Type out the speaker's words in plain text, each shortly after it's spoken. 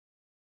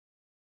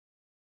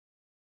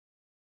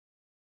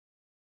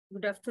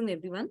Good afternoon,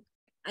 everyone.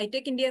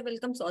 iTech India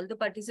welcomes all the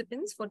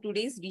participants for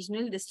today's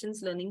Regional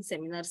Distance Learning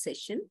Seminar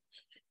session.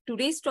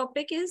 Today's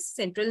topic is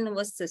Central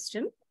Nervous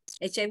System,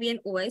 HIV and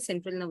OI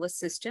Central Nervous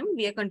System.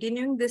 We are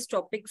continuing this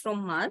topic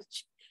from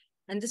March,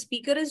 and the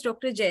speaker is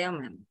Dr. Jaya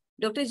ma'am.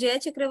 Dr. Jaya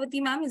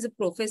Chakravarty ma'am is a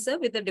professor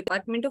with the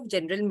Department of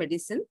General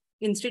Medicine,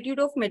 Institute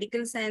of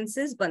Medical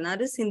Sciences,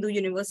 Banaras Hindu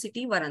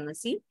University,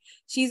 Varanasi.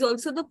 She is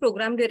also the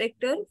program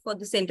director for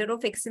the Center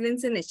of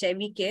Excellence in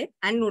HIV Care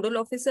and nodal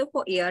officer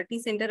for ART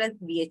Center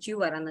at BHU,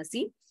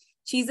 Varanasi.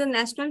 She is a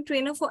national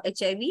trainer for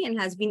HIV and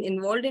has been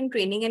involved in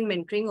training and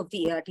mentoring of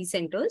the ART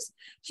centers.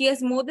 She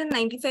has more than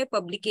 95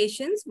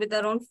 publications with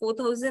around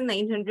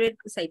 4,900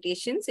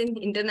 citations in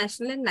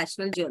international and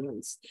national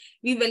journals.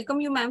 We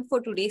welcome you, ma'am, for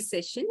today's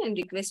session and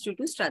request you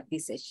to start the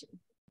session.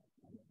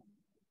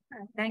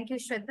 Thank you,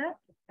 Shraddha.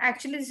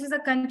 Actually, this is a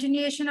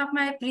continuation of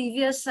my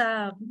previous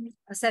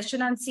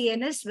session on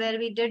CNS, where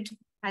we did,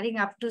 I think,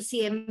 up to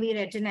CMV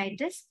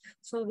retinitis.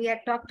 So we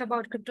had talked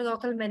about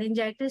cryptococcal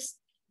meningitis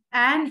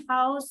and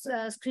how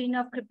screen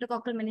of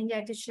cryptococcal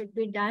meningitis should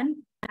be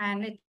done.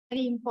 And it's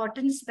very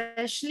important,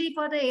 especially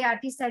for the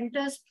ART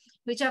centers,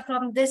 which are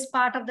from this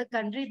part of the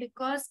country,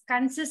 because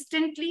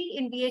consistently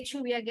in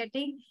BHU, we are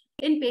getting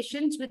in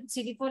patients with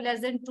CD4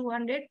 less than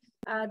 200,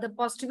 the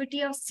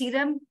positivity of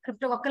serum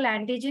cryptococcal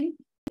antigen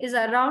is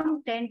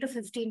around 10 to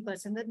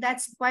 15%.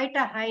 That's quite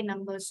a high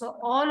number. So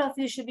all of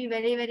you should be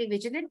very, very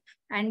vigilant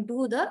and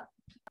do the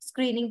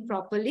screening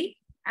properly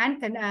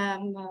and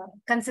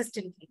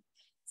consistently.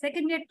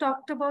 Second, we had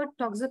talked about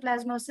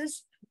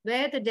toxoplasmosis,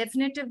 where the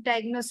definitive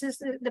diagnosis,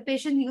 the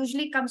patient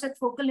usually comes with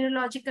focal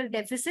neurological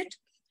deficit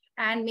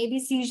and maybe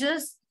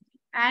seizures.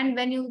 And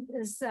when you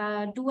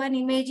do an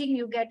imaging,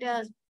 you get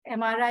a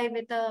MRI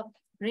with a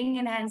ring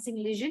enhancing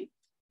lesion.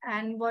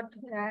 And what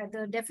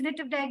the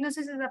definitive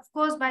diagnosis is, of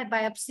course, by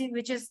biopsy,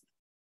 which is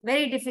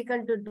very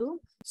difficult to do.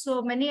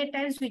 So many a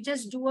times we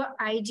just do a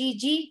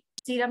IgG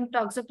serum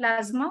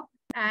toxoplasma.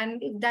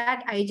 And if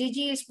that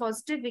IgG is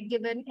positive, we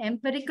give an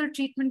empirical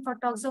treatment for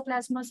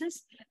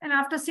toxoplasmosis. And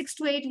after 6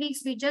 to 8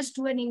 weeks, we just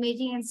do an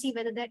imaging and see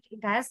whether that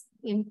it has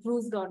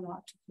improved or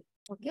not.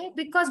 Okay,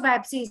 because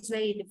biopsy is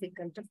very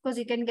difficult. Of course,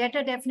 you can get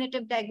a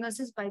definitive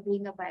diagnosis by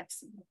doing a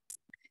biopsy.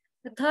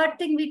 The third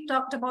thing we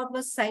talked about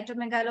was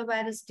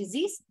cytomegalovirus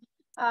disease.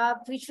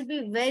 We should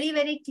be very,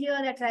 very clear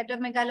that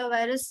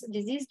cytomegalovirus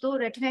disease, though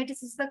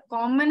retinitis is the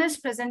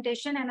commonest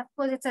presentation, and of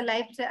course it's a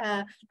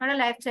not a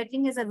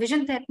life-threatening, it's a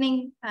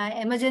vision-threatening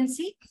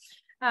emergency.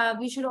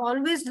 We should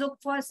always look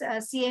for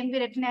CMV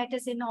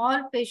retinitis in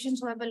all patients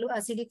who have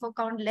a CD4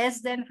 count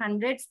less than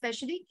 100,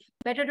 especially.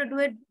 Better to do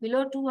it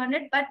below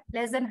 200, but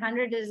less than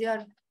 100 is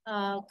your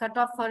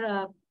cutoff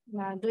for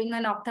doing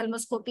an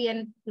ophthalmoscopy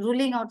and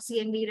ruling out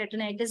CMV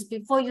retinitis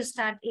before you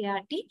start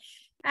ART.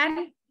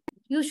 And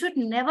you should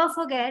never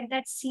forget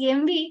that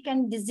CMV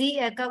can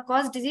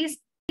cause disease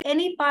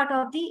any part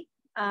of the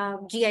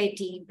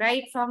GIT,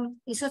 right? From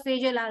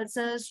esophageal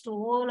ulcers to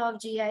whole of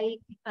GI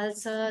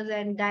ulcers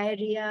and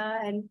diarrhea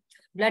and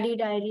bloody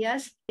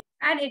diarrheas.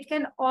 And it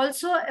can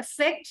also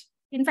affect,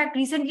 in fact,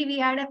 recently we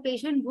had a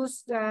patient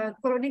whose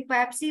chronic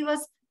biopsy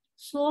was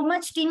so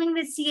much teeming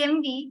with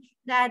CMV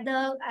that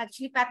the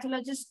actually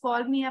pathologist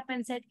called me up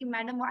and said,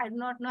 Madam, I do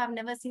not know, I've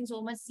never seen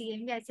so much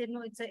CMV. I said,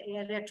 no, it's a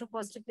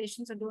retropositive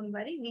patient, so don't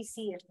worry, we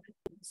see it.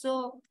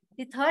 So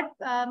the third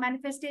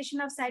manifestation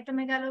of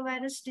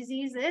cytomegalovirus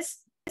disease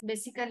is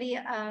basically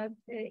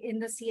in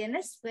the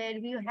CNS, where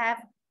you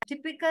have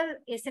typical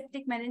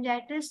aseptic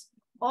meningitis,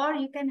 or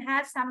you can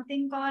have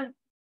something called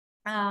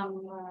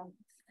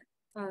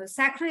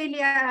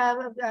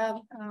sacroiliac,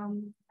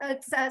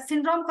 it's a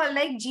syndrome called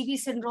like GB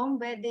syndrome,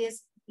 where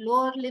there's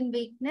lower limb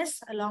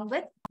weakness along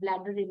with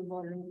bladder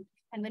involvement.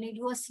 And when you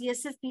do a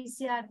CSF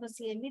PCR for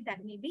CMV,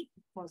 that may be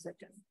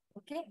positive.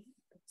 Okay.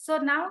 So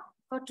now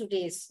for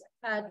today's.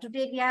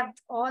 Today we have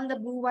all the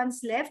blue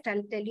ones left.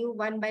 I'll tell you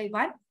one by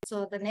one.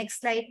 So the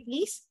next slide,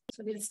 please.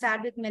 So we'll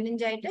start with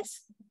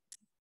meningitis.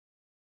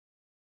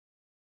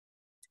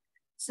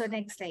 So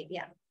next slide,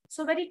 yeah.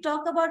 So when we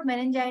talk about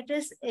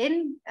meningitis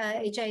in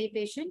HIV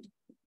patient,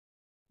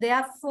 there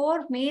are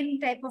 4 main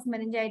type of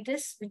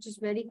meningitis, which is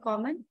very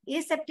common.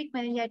 Aseptic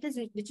meningitis,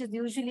 which is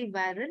usually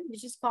viral,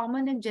 which is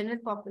common in general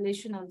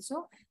population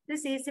also.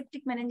 This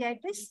aseptic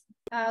meningitis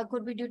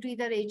could be due to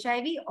either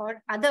HIV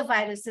or other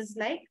viruses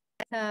like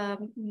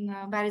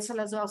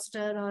varicella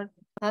zoster or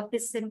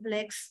herpes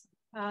simplex,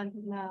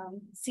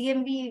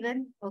 CMV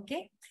even,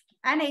 okay?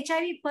 And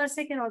HIV per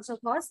se can also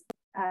cause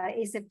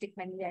aseptic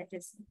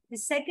meningitis. The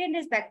second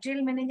is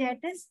bacterial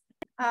meningitis.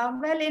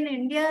 Well, in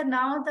India,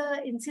 now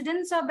the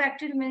incidence of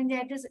bacterial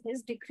meningitis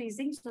is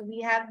decreasing. So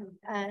we have,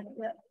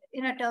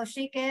 in a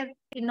tertiary care,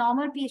 in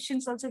normal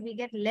patients also, we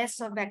get less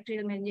of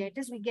bacterial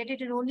meningitis. We get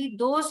it in only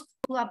those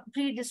who are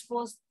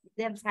predisposed.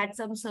 They have had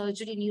some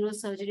surgery,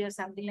 neurosurgery or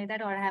something like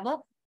that, or have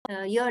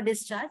a ear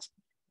discharge.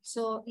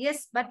 So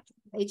yes, but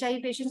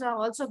HIV patients are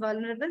also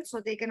vulnerable. So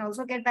they can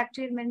also get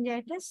bacterial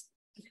meningitis.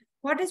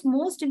 What is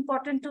most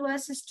important to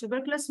us is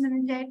tuberculous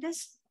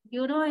meningitis.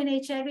 You know, in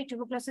HIV,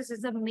 tuberculosis is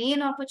the main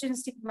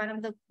opportunistic, one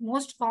of the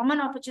most common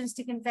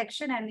opportunistic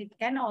infection, and it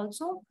can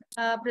also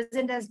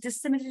present as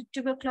disseminated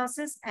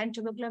tuberculosis, and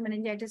tubercular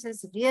meningitis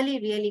is really,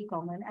 really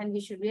common. And we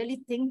should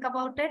really think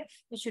about it.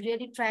 We should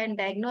really try and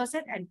diagnose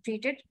it and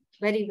treat it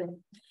very well.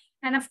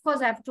 And of course,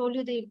 I've told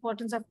you the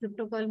importance of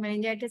cryptococcal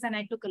meningitis, and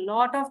I took a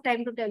lot of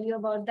time to tell you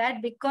about that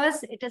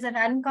because it is an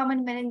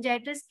uncommon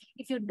meningitis.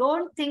 If you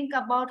don't think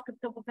about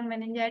cryptococcal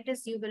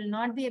meningitis, you will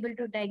not be able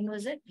to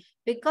diagnose it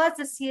because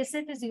the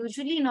CSF is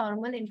usually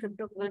normal in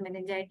cryptococcal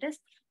meningitis,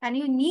 and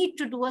you need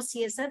to do a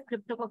CSF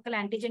cryptococcal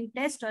antigen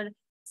test or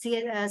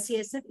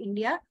CSF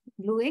India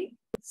bluing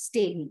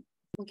staining,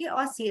 okay,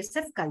 or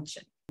CSF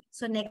culture.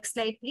 So next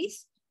slide,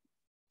 please.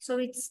 So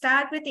we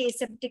start with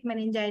aseptic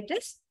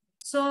meningitis.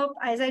 So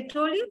as I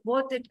told you,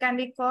 both it can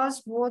be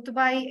caused both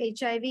by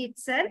HIV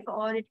itself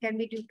or it can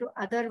be due to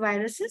other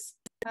viruses.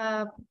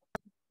 The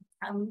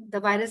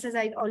viruses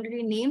I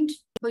already named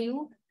for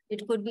you.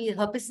 It could be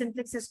herpes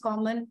simplex is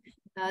common,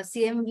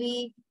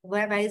 CMV,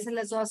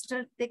 varicella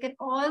zoster. They can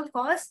all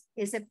cause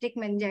aseptic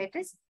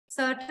meningitis.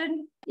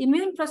 Certain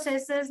immune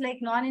processes like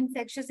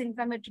non-infectious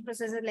inflammatory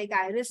processes like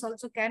iris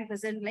also can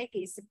present like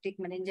aseptic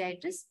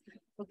meningitis.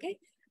 Okay.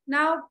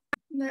 Now,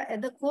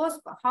 the course,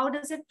 how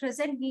does it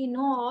present? We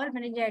know all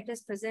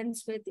meningitis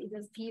presents with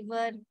either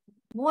fever,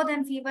 more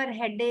than fever,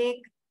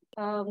 headache,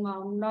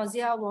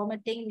 nausea,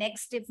 vomiting, neck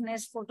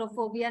stiffness,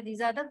 photophobia. These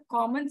are the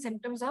common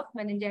symptoms of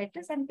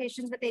meningitis, and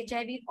patients with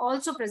HIV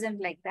also present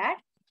like that.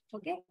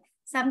 Okay.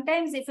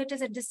 Sometimes if it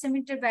is a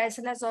disseminated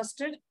varicella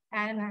zoster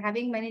and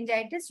having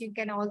meningitis, you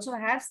can also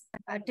have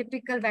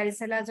typical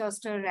varicella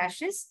zoster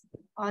rashes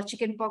or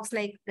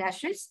chickenpox-like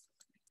rashes.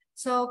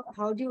 So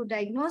how do you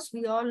diagnose?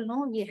 We all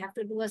know we have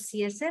to do a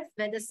CSF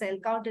where the cell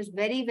count is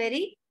very,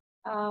 very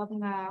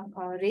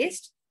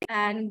raised.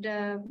 And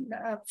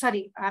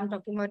sorry, I'm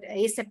talking about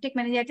aseptic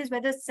meningitis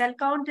where the cell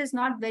count is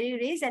not very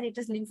raised and it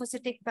is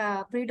lymphocytic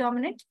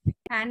predominant,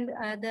 and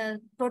the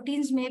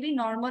proteins may be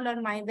normal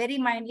or very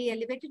mildly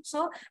elevated.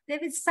 So there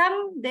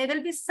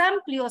will be some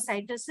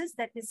pleocytosis,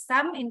 that is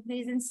some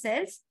increase in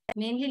cells,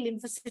 mainly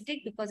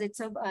lymphocytic because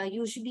it's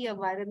usually a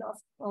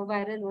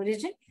viral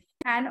origin,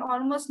 and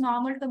almost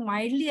normal to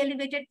mildly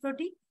elevated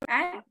protein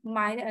and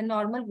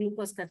normal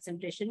glucose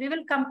concentration. We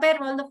will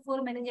compare all the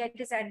 4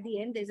 meningitis at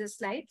the end. There's a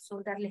slide,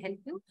 so that will help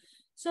you.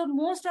 So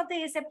most of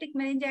the aseptic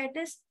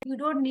meningitis, you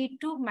don't need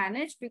to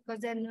manage because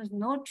there is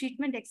no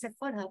treatment except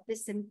for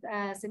herpes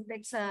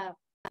simplex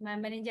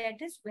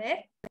meningitis, where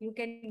you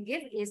can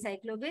give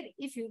acyclovir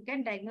if you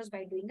can diagnose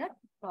by doing a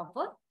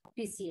proper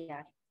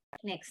PCR.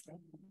 Next slide.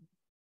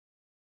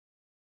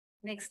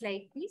 Next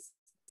slide, please.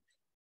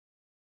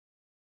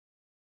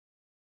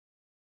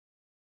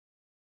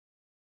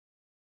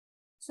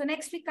 So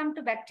next we come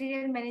to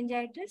bacterial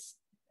meningitis.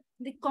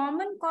 The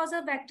common cause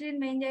of bacterial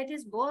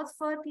meningitis, both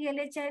for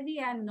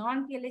PLHIV and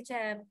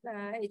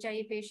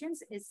non-PLHIV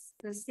patients, is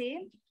the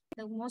same.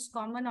 The most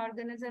common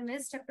organism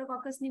is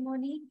Streptococcus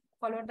pneumoniae,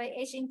 followed by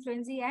H.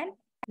 influenzae and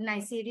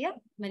Neisseria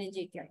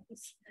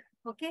meningitis.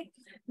 Okay.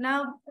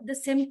 Now, the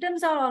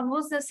symptoms are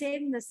almost the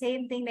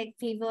same thing like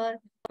fever,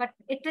 but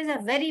it is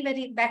a very,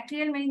 very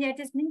bacterial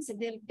meningitis means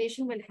the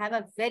patient will have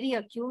a very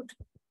acute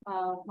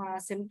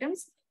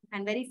symptoms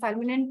and very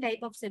fulminant type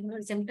of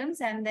symptoms,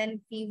 and then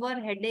fever,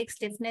 headache,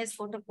 stiffness,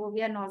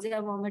 photophobia,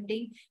 nausea,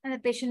 vomiting, and the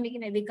patient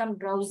may become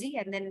drowsy,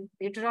 and then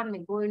later on may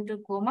go into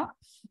coma.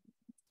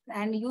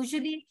 And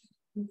usually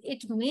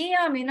it may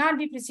or may not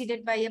be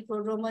preceded by a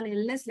prodromal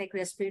illness like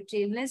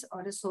respiratory illness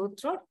or a sore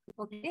throat,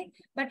 okay?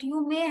 But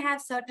you may have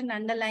certain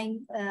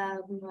underlying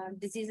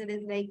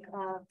diseases like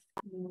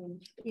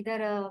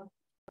either a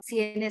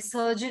CNS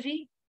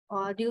surgery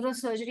or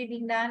neurosurgery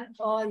being done,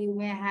 or you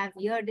may have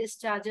ear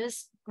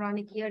discharges,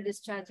 chronic ear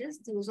discharges.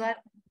 Those are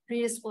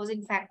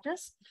predisposing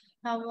factors.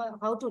 Now,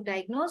 how to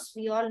diagnose?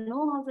 We all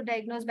know how to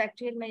diagnose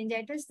bacterial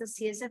meningitis. The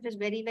CSF is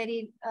very,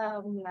 very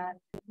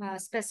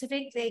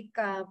specific.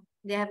 Like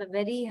they have a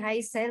very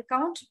high cell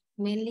count,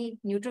 mainly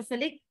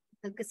neutrophilic.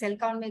 The cell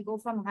count may go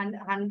from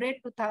 100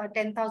 to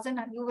 10,000.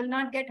 You will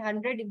not get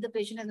 100 if the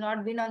patient has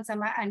not been on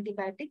some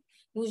antibiotic.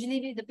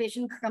 Usually the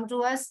patient come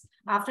to us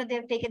after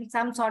they've taken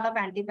some sort of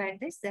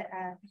antibiotics.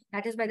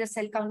 That is why the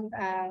cell count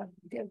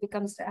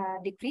becomes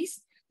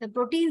decreased. The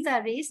proteins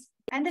are raised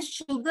and the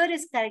sugar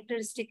is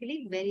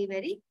characteristically very,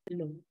 very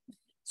low.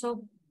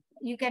 So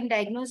you can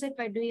diagnose it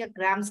by doing a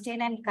gram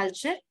stain and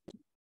culture.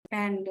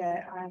 And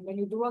when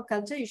you do a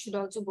culture, you should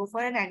also go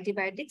for an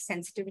antibiotic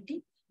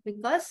sensitivity,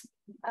 because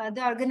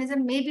the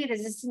organism may be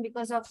resistant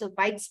because of the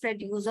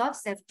widespread use of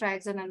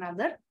ceftriaxone and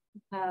other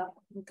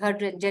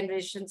third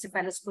generation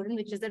cephalosporin,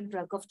 which is the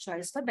drug of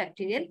choice for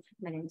bacterial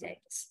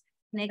meningitis.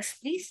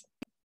 Next, please.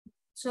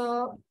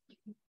 So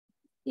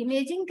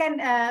imaging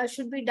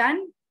should be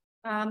done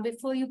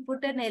before you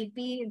put an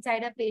LP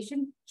inside a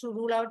patient to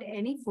rule out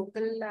any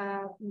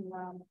focal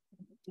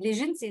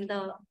lesions in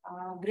the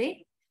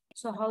brain.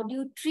 So how do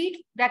you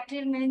treat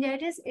bacterial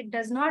meningitis? It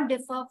does not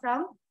differ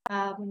from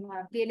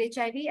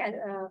PLHIV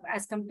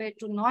as compared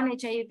to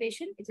non-HIV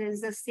patient, it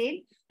is the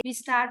same. We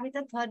start with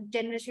a third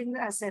generation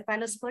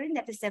cephalosporin,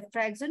 that is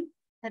ceftriaxone.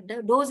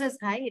 The dose is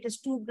high. It is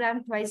 2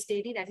 grams twice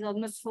daily. That is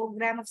almost 4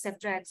 grams of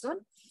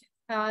ceftriaxone.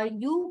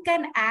 You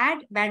can add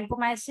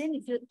vancomycin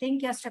if you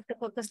think your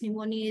Streptococcus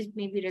pneumoniae is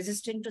maybe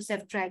resistant to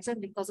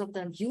ceftriaxone because of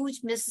the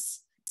huge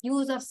misuse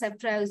of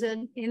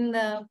ceftriaxone in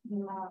the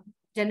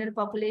general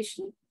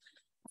population.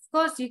 Of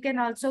course, you can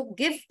also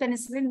give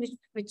penicillin,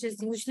 which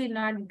is usually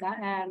not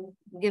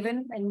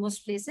given in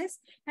most places.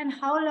 And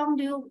how long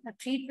do you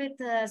treat with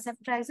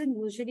ceftriaxone?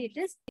 Usually it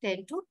is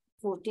 10 to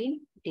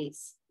 14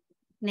 days.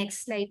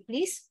 Next slide,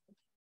 please.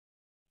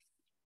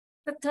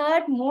 The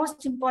third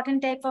most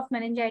important type of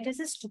meningitis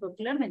is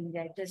tubercular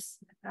meningitis.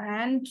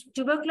 And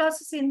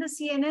tuberculosis in the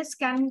CNS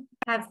can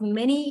have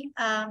many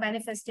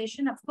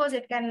manifestations. Of course,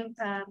 it can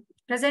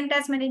present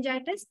as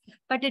meningitis,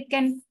 but it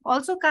can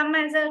also come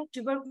as a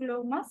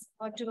tuberculomas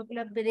or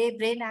tubercular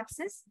brain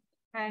abscess.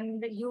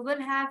 And you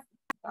will have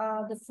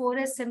the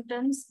 4S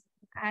symptoms.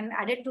 And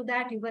added to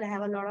that, you will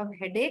have a lot of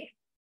headache.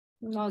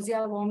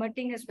 Nausea,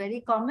 vomiting is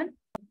very common.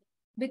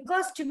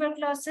 Because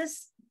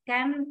tuberculosis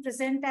can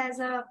present as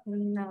a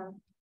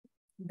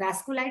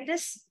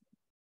vasculitis,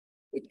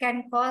 it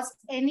can cause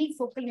any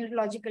focal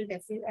neurological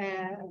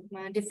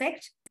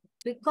defect.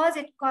 Because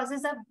it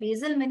causes a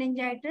basal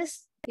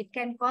meningitis, it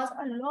can cause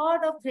a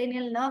lot of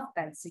cranial nerve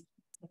palsy.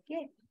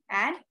 Okay,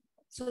 and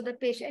so the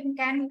patient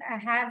can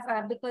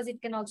have, because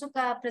it can also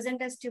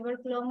present as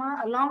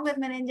tuberculoma along with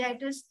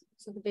meningitis,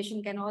 so the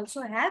patient can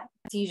also have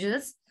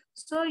seizures.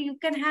 So you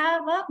can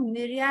have a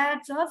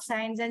myriads of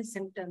signs and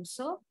symptoms.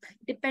 So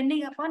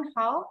depending upon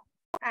how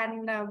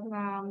and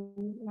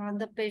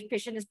the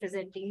patient is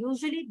presenting.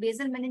 Usually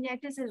basal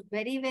meningitis is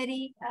very,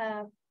 very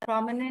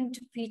prominent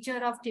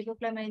feature of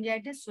tubercular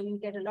meningitis. So you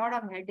get a lot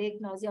of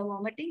headache, nausea,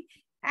 vomiting,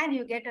 and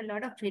you get a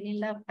lot of cranial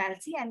nerve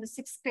palsy. And the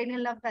 6th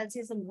cranial nerve palsy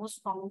is the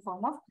most common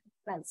form of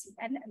palsy.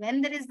 And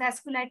when there is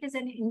vasculitis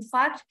and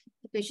infarct,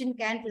 the patient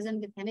can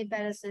present with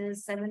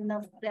hemiparesis,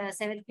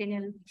 7th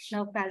cranial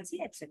nerve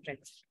palsy, etc.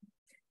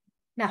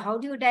 Now, how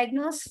do you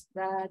diagnose?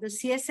 The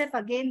CSF,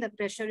 again, the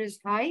pressure is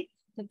high,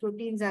 the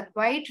proteins are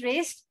quite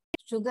raised,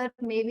 sugar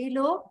may be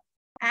low,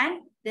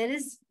 and there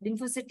is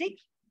lymphocytic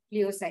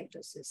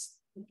pleocytosis.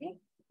 Okay.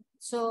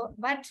 So,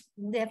 but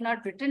they have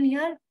not written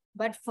here,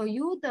 but for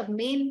you, the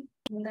main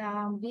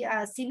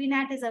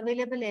CBNAT is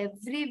available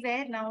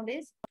everywhere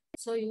nowadays.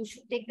 So you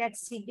should take that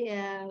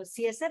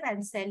CSF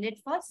and send it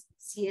for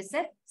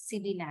CSF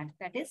CBNAT.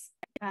 That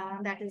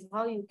is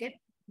how you can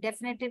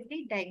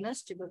definitively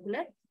diagnose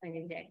tubercular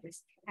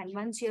meningitis. And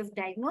once you have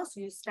diagnosed,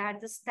 you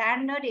start the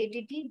standard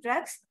ATT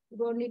drugs. You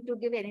don't need to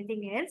give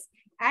anything else.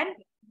 And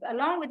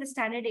along with the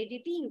standard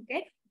ATT, you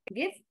can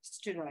give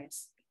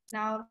steroids.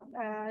 Now,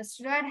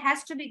 steroid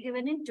has to be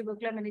given in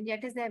tubercular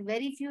meningitis. There are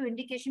very few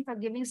indications for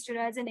giving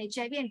steroids in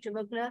HIV, and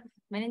tubercular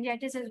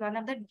meningitis is one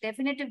of the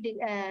definitive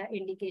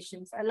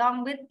indications,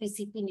 along with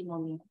PCP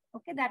pneumonia.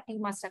 Okay, that you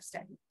must have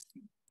studied.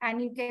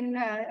 And you can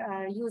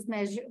use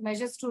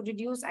measures to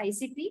reduce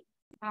ICP.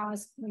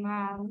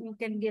 You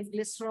can give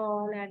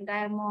glycerol and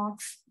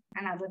diamox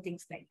and other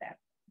things like that.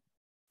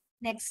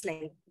 Next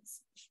slide,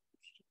 please.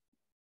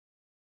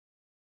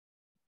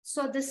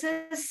 So this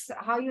is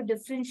how you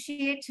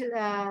differentiate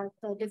the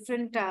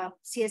different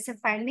CSF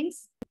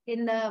findings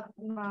in the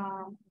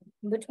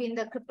between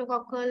the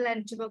cryptococcal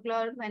and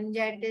tubercular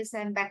meningitis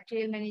and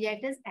bacterial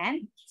meningitis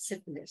and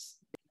syphilis.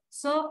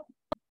 So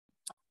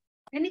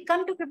when you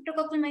come to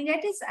cryptococcal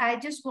meningitis, I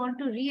just want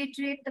to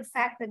reiterate the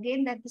fact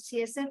again that the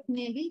CSF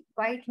may be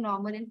quite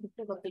normal in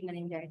cryptococcal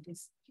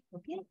meningitis.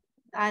 Okay,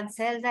 and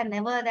cells are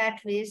never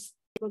that raised.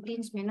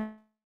 Proteins may not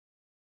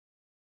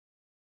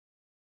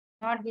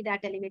be that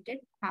elevated,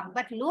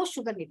 but low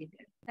sugar may be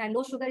there. And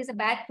low sugar is a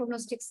bad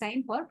prognostic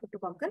sign for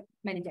cryptococcal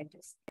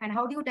meningitis. And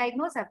how do you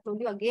diagnose? I've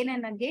told you again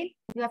and again,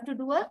 you have to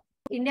do a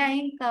India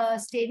ink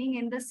staining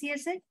in the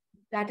CSF.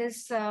 That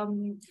is,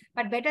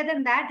 but better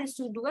than that is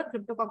to do a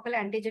cryptococcal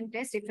antigen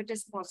test if it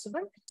is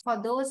possible. For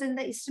those in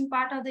the eastern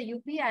part of the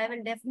UP, I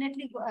will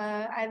definitely,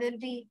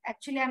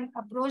 I'm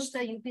approach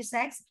the UP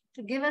sites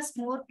to give us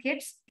more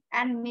kits,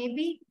 and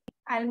maybe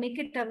I'll make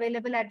it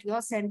available at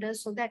your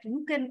centers so that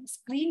you can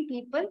screen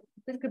people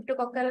with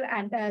cryptococcal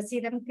and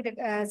serum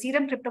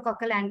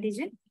cryptococcal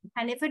antigen.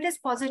 And if it is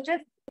positive,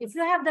 if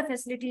you have the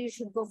facility, you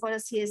should go for a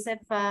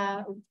CSF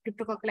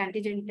cryptococcal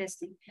antigen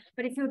testing.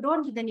 But if you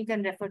don't, then you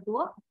can refer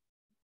to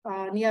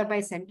a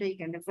nearby center. You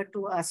can refer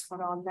to us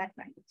for all that.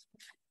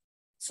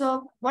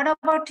 So what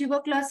about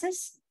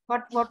tuberculosis?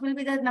 What will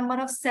be the number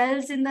of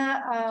cells in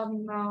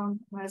the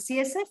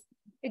CSF?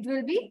 It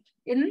will be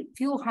in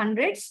few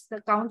hundreds.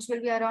 The counts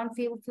will be around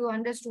few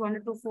hundreds,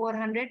 200 to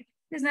 400.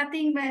 There's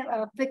nothing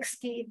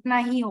fixed ki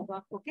itna hi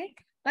hoga, okay?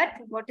 But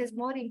what is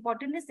more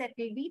important is that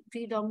will be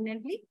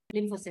predominantly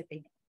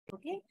lymphocytic.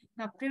 Okay.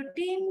 Now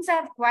proteins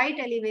are quite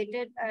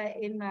elevated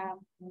in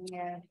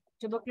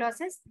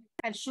tuberculosis,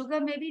 and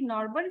sugar may be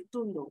normal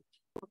to low.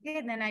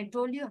 Okay, then I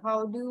told you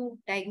how do you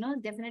diagnose.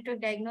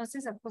 Definitive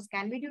diagnosis, of course,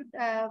 can be do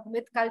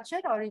with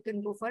culture, or you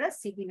can go for a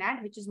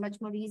CBNAT, which is much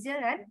more easier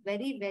and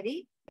very,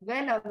 very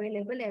well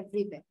available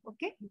everywhere.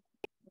 Okay.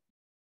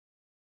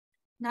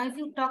 Now, if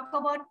you talk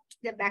about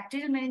the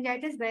bacterial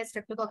meningitis, where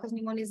Streptococcus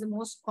pneumoniae is the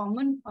most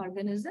common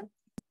organism,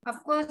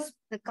 of course,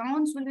 the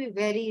counts will be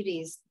very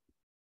raised,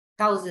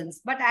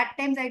 thousands. But at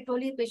times, I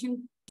told you, patient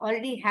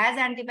already has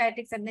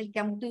antibiotics and they'll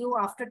come to you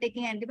after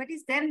taking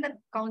antibiotics, then the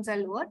counts are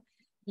lower.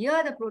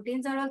 Here, the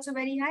proteins are also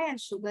very high and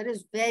sugar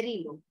is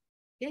very low.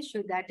 Okay,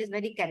 so that is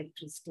very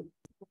characteristic.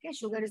 Okay,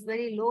 sugar is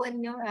very low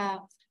in your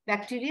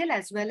bacterial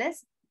as well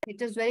as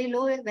it is very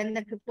low when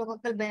the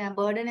cryptococcal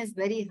burden is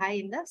very high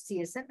in the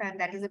CSF, and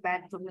that is a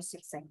bad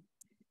prognostic sign.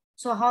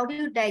 So how do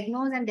you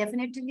diagnose and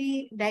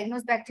definitely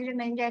diagnose bacterial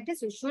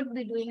meningitis? You should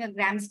be doing a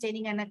gram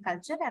staining and a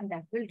culture, and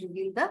that will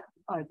reveal the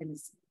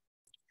organism.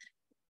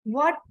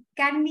 What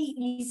can be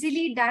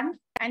easily done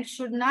and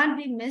should not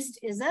be missed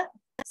is a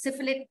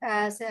syphilitic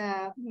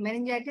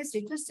meningitis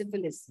due to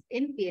syphilis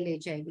in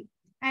PLHIV.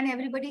 And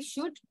everybody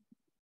should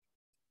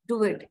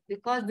do it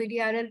because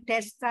VDRL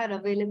tests are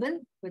available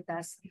with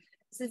us.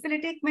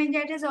 Syphilitic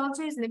meningitis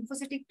also is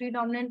lymphocytic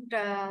predominant.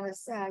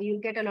 You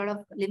get a lot of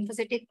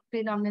lymphocytic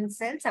predominant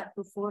cells, up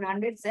to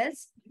 400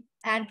 cells,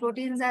 and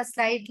proteins are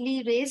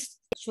slightly raised.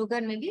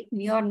 Sugar may be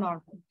near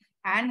normal.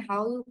 And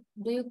how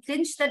do you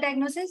clinch the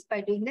diagnosis?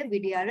 By doing the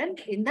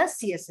VDRL in the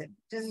CSF.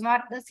 It is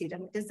not the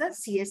serum, it is the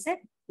CSF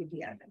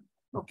VDRL.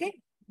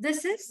 Okay.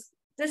 This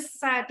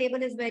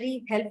table is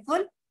very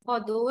helpful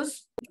for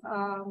those.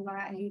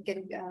 You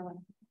can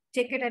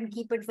take it and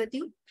keep it with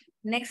you.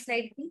 Next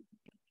slide, please.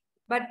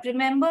 But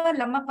remember,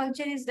 lumbar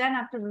puncture is done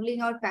after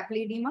ruling out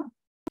papilledema.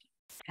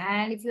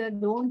 And if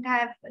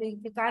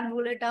you can't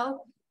rule it out,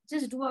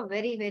 just do a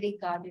very, very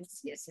guarded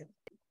CSF.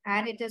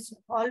 And it is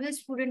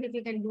always prudent if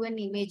you can do an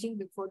imaging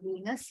before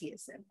doing a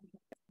CSF.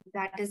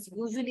 That is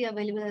usually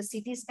available. A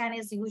CT scan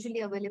is usually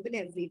available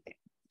everywhere.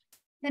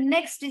 The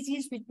next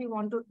disease which we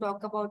want to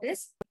talk about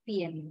is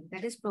PML.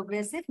 That is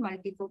progressive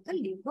multifocal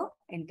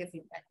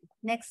lymphoencephalopathy.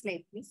 Next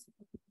slide, please.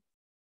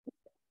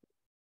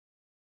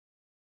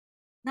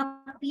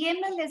 Now,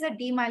 PML is a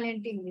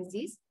demyelinating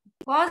disease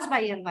caused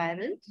by a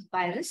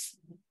virus,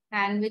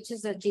 and which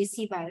is a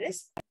JC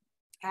virus,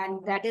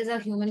 and that is a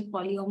human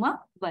polyoma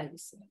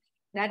virus.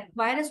 That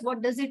virus,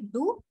 what does it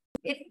do?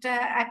 It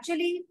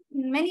actually,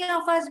 many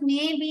of us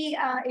may be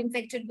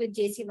infected with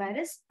JC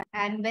virus,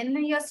 and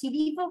when your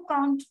CD4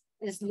 count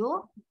is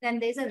low, then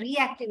there's a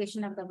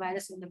reactivation of the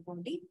virus in the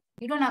body.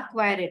 You don't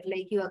acquire it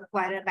like you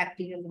acquire a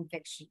bacterial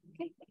infection.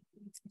 Okay,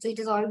 so it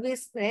is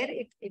always there.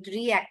 It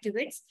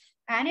reactivates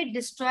and it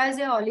destroys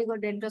your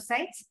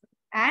oligodendrocytes.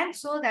 And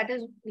so that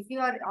is, if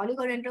your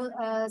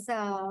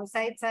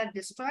oligodendrocytes are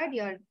destroyed,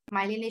 your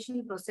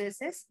myelination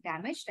process is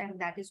damaged, and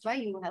that is why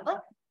you have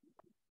a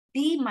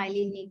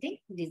demyelinating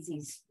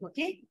disease.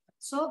 Okay,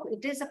 so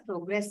it is a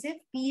progressive.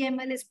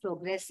 PML is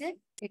progressive.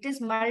 It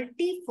is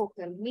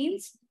multifocal,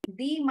 means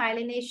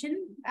demyelination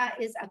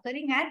is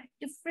occurring at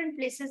different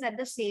places at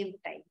the same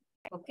time.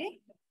 Okay,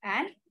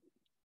 and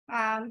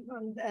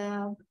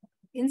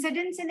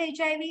incidence in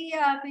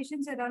HIV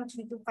patients around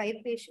 3 to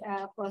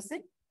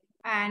 5%,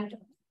 and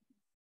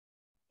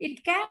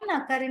it can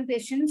occur in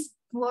patients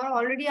who are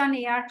already on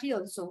ART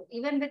also,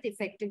 even with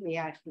effective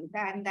ART.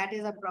 And that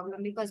is a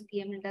problem because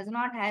PML does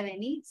not have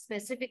any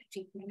specific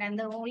treatment. And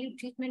the only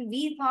treatment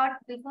we thought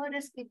before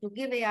is to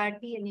give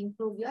ART and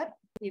improve your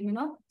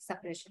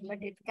immunosuppression.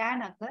 But it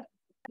can occur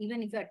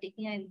even if you are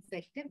taking an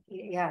effective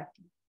ART.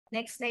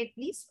 Next slide,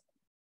 please.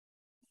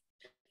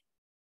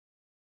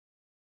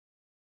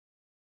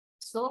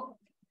 So,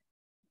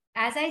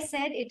 as I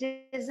said,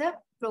 it is a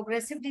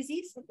progressive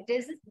disease. It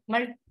is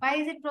why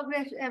is it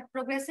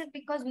progressive?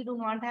 Because we do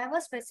not have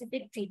a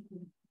specific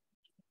treatment.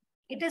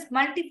 It is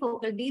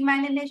multifocal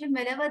demyelination.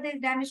 Wherever there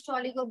is damage to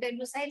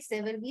oligodendrocytes,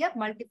 there will be a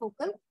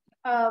multifocal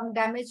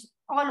damage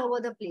all over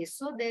the place.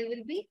 So there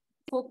will be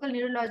focal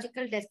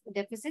neurological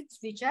deficits,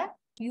 which are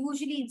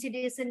usually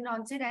insidious in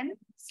onset and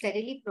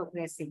steadily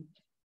progressing.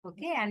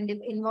 Okay, and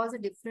it involves the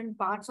different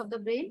parts of the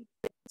brain.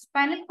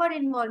 Spinal cord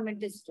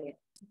involvement is rare.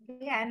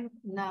 Okay, and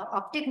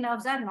optic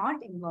nerves are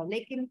not involved.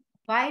 Like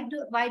why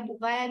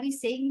are we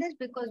saying this?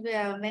 Because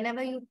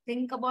whenever you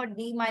think about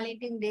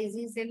demyelinating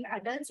disease in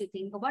adults, you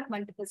think about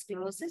multiple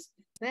sclerosis,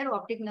 where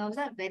optic nerves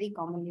are very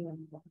commonly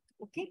involved.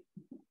 Okay,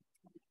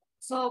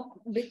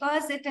 so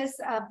because it is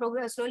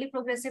slowly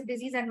progressive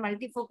disease and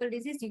multifocal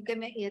disease,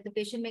 the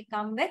patient may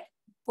come with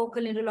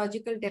focal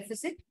neurological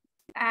deficit,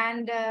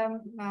 and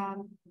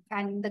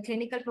the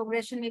clinical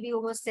progression may be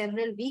over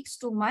several weeks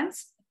to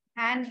months,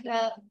 and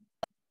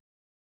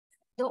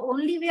the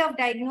only way of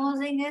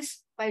diagnosing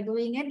is by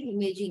doing an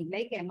imaging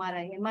like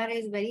MRI. MRI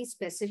is very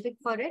specific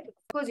for it.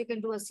 Of course, you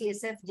can do a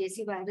CSF,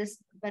 JC virus,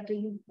 but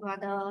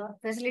the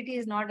facility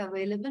is not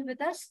available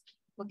with us.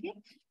 Okay,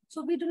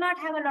 so we do not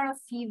have a lot of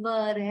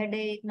fever,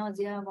 headache,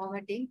 nausea,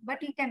 vomiting,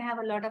 but you can have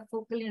a lot of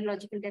focal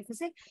neurological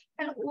deficit.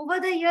 And over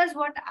the years,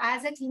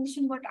 as a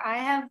clinician, what I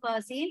have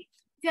seen,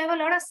 If you have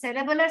a lot of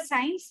cerebellar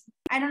signs,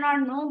 I do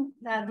not know,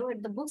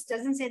 the books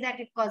doesn't say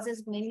that it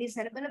causes mainly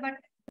cerebellar, but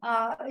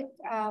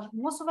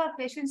most of our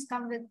patients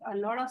come with a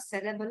lot of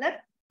cerebellar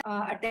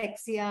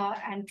ataxia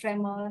and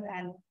tremor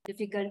and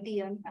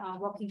difficulty on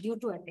walking due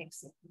to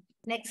ataxia.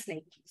 Next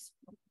slide, please.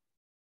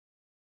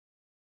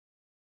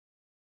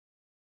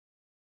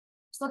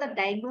 So the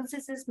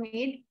diagnosis is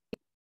made.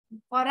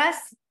 For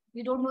us,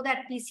 we don't do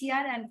that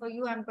PCR, and for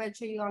you, I'm quite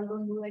sure you all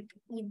don't do it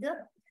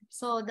either.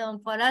 So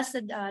for us,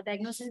 the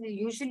diagnosis is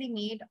usually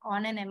made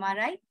on an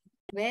MRI,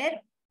 where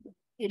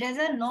it is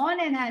a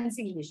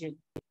non-enhancing lesion.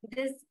 It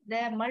is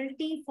the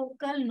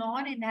multifocal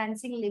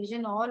non-enhancing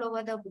lesion all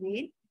over the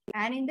brain.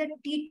 And in the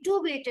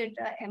T2-weighted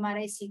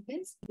MRI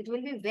sequence, it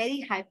will be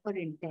very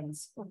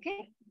hyper-intense,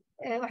 okay?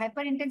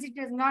 Hyper-intensity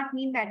does not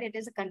mean that it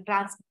is a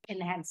contrast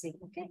enhancing,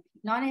 okay?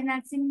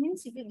 Non-enhancing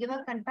means if you give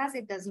a contrast,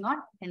 it does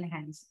not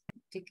enhance,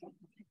 okay?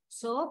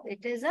 So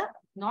it is a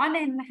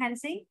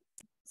non-enhancing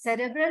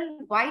cerebral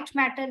white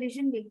matter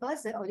lesion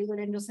because the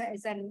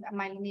oligodendrocytes and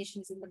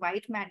myelinations in the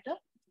white matter,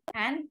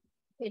 and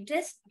it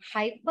is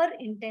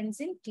hyper-intense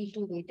in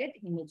T2 weighted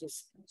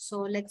images.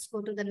 So let's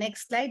go to the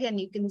next slide and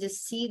you can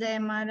just see the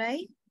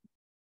MRI.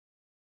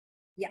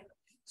 Yeah.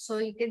 So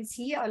you can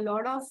see a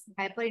lot of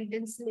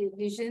hyper-intense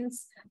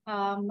lesions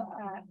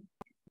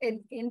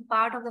in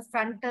part of the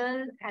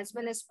frontal as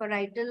well as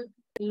parietal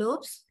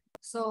lobes.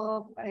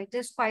 So it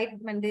is quite,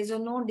 when there's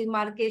no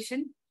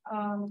demarcation.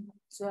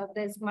 So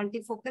there's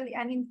multifocal,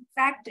 and in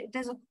fact, it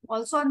is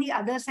also on the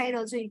other side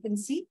also you can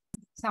see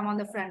some on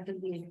the frontal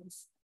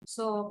lesions.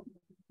 So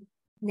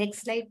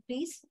next slide,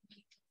 please.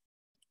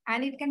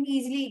 And it can be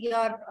easily,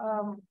 your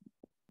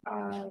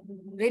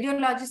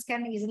radiologist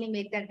can easily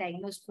make that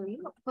diagnosis for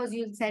you. Of course,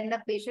 you'll send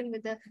a patient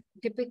with a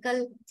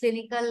typical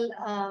clinical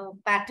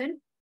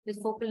pattern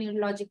with focal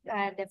neurologic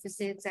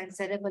deficits and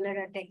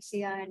cerebellar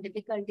ataxia and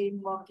difficulty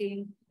in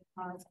walking.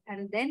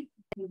 And then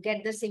you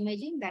get this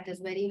imaging that is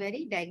very,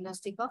 very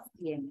diagnostic of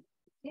PML.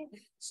 Okay.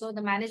 So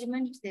the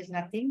management, there's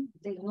nothing,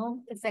 there's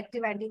no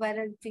effective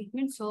antiviral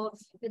treatment. So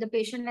if the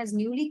patient has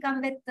newly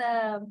come with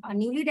a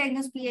newly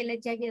diagnosed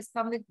PLHIV has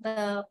come with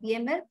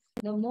PML,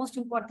 the most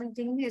important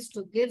thing is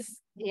to give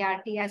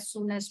ART as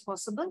soon as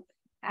possible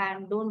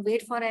and don't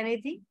wait for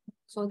anything,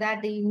 so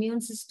that the immune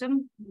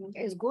system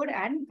is good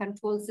and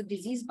controls the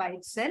disease by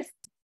itself.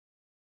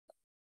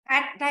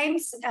 At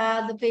times,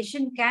 the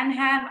patient can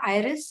have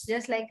iris,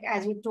 just like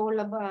as we told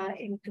about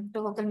in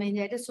cryptovocal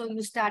meningitis. So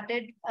you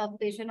started a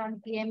patient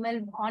on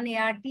PML on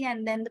ART,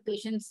 and then the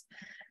patients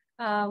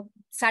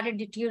started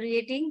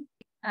deteriorating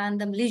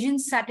and the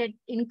lesions started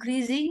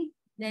increasing.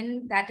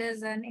 Then that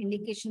is an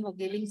indication for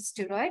giving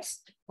steroids.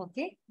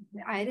 Okay,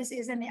 the iris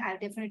is a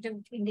definitive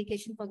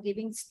indication for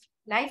giving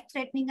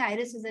life-threatening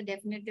iris is a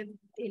definitive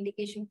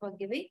indication for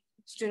giving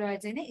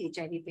steroids in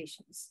HIV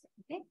patients.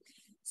 Okay.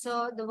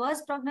 So the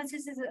worst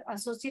prognosis is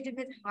associated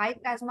with high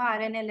plasma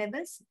RNA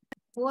levels,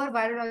 poor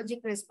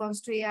virologic response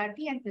to ART,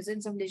 and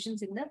presence of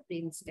lesions in the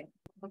brainstem.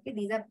 Okay,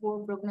 these are poor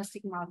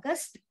prognostic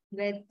markers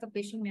where the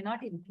patient may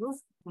not improve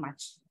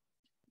much.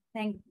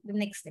 Thank the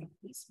next slide,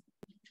 please.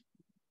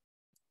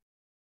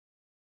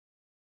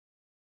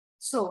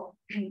 So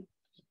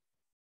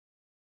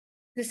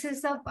this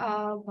is the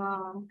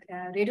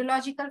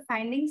radiological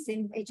findings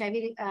in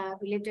HIV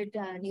related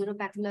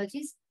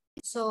neuropathologies.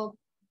 So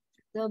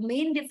the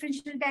main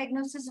differential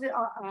diagnosis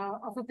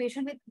of a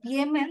patient with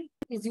PML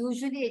is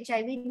usually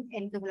HIV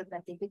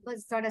encephalopathy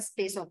because it's not a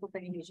space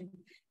occupying lesion.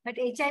 But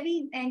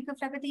HIV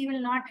encephalopathy, you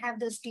will not have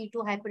this T2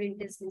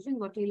 hyperintense lesion.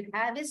 What you will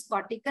have is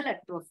cortical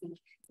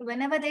atrophy. So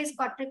whenever there is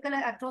cortical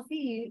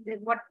atrophy,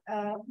 what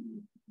a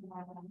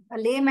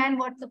layman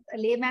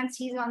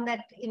sees on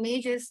that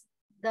image is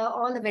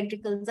all the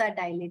ventricles are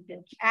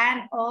dilated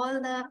and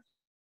all the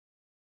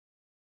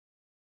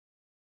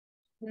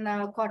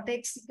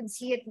cortex, you can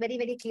see it very,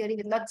 very clearly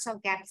with lots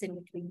of gaps in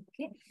between.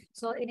 Okay,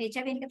 so in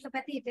HIV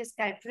encephalopathy, it is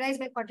characterized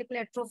by cortical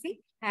atrophy,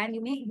 and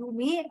you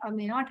may or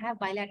may not have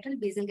bilateral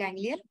basal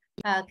ganglion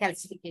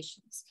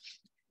calcifications.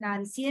 Now,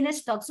 in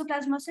CNS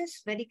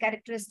toxoplasmosis, very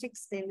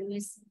characteristics, there will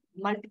be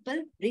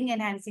multiple ring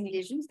enhancing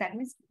lesions. That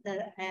means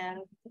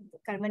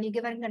when you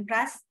give a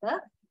contrast, the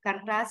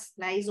contrast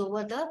lies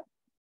over the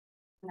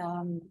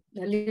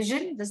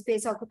lesion, the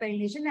space occupying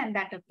lesion, and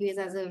that appears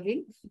as a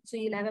ring. So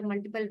you'll have a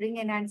multiple ring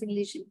enhancing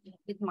lesion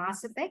with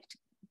mass effect.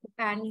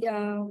 And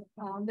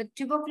with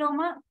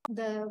tuberculoma,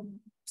 there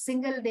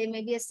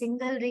may be a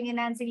single ring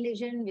enhancing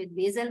lesion with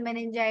basal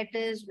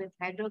meningitis, with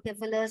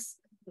hydrocephalus.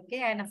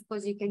 Okay, and of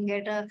course you can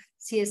get a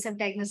CSF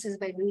diagnosis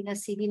by doing a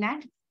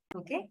CBNAT.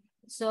 Okay.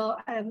 So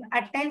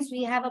at times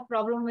we have a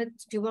problem with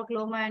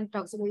tuberculoma and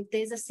toxoplasmosis. If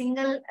there is a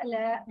single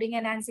ring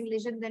enhancing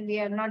lesion, then we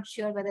are not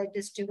sure whether it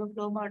is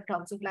tuberculoma or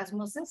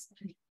toxoplasmosis.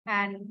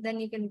 And then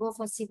you can go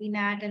for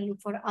CBNAT and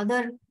look for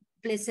other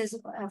places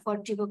for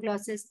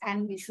tuberculosis,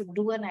 and we should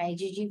do an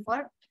IgG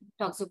for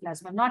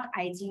toxoplasma, not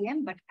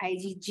IgM, but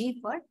IgG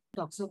for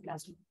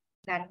toxoplasma.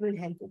 That will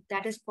help. If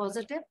that is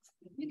positive,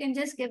 you can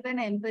just give an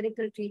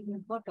empirical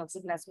treatment for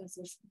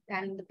toxoplasmosis.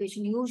 And the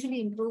patient usually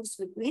improves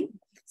between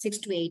 6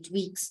 to 8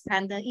 weeks.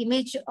 And the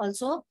image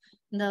also,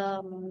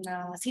 the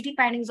CT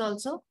findings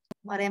also,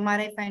 or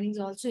MRI findings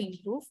also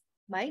improve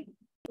by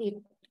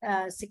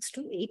 6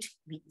 to 8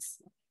 weeks.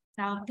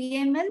 Now,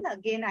 PML,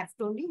 again, I've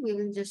told you, we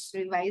will just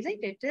revise it.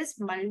 It is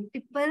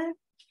multiple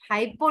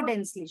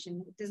hypodense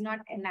lesion. It is not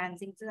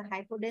enhancing. It's a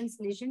hypodense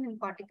lesion in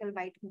cortical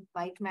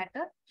white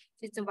matter.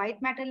 So it's a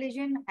white matter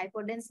lesion,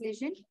 hypodense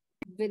lesion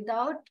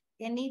without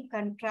any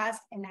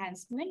contrast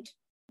enhancement.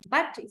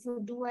 But if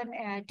you do an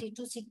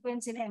T2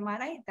 sequence in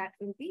MRI, that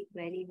will be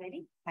very,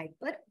 very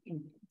hyper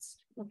intense.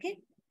 Okay.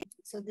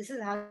 So this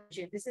is how,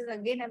 this is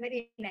again a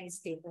very nice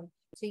table.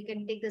 So you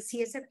can take the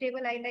CSF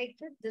table I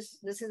liked it. This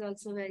is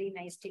also very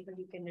nice table.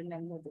 You can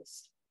remember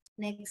this.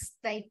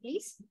 Next slide,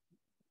 please.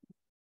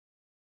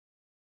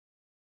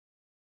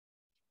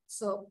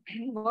 So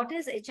what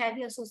is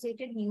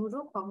HIV-associated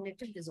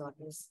neurocognitive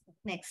disorders?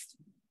 Next.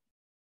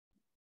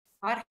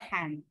 Or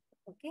hand.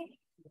 Okay.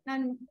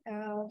 Now,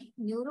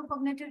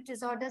 neurocognitive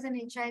disorders in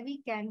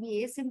HIV can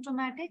be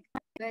asymptomatic,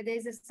 where there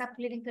is a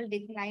subclinical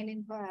decline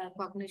in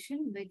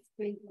cognition, which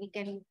we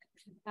can,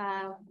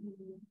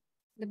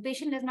 the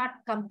patient does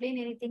not complain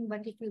anything,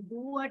 but if you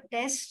do a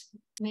test,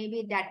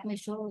 maybe that may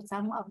show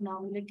some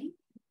abnormality.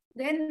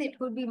 Then it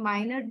could be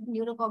minor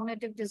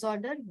neurocognitive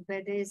disorder,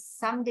 where there is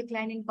some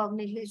decline in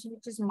cognition,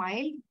 which is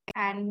mild,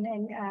 and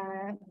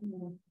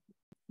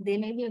they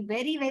may be a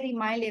very, very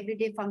mild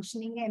everyday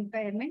functioning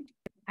impairment,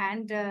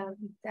 and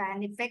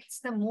affects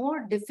the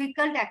more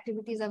difficult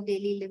activities of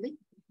daily living.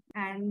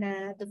 And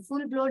the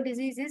full-blown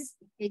disease is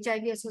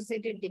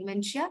HIV-associated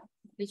dementia,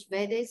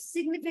 where there is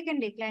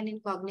significant decline in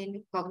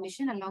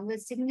cognition along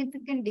with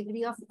significant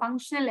degree of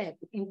functional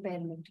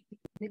impairment,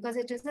 because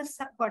it is a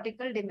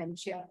subcortical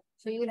dementia.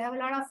 So you will have a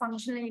lot of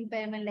functional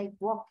impairment like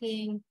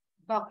walking,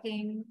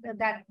 talking,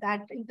 that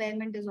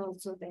impairment is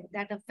also there.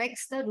 That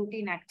affects the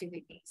routine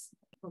activities.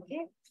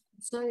 Okay.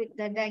 So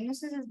the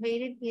diagnosis is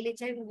made in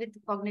HIV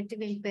with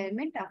cognitive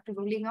impairment after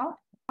ruling out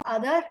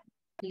other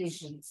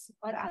lesions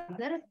or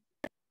other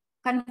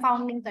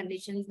confounding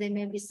conditions. There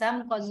may be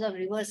some causes of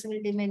reversible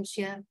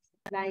dementia,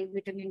 like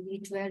vitamin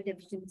B12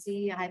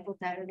 deficiency,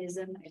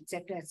 hypothyroidism,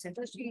 etc.,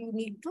 etc. So you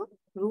need to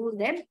rule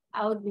them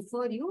out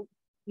before you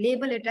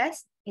label it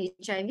as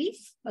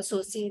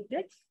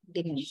HIV-associated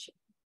dementia.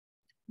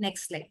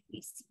 Next slide,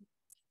 please.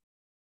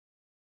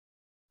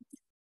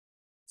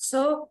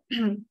 So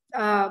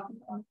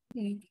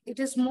it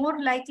is more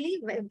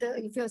likely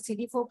if your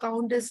CD4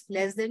 count is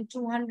less than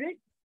 200,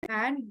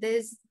 and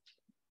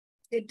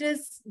it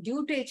is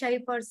due to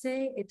HIV per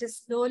se, it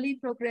is slowly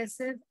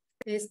progressive,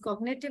 there is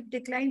cognitive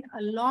decline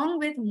along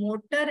with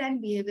motor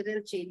and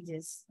behavioral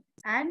changes.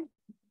 And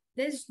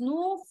there's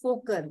no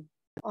focal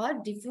or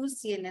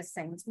diffuse CNS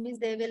signs, means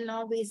there will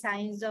not be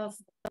signs of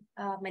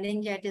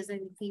meningitis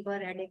and fever,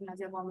 headache,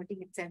 nausea,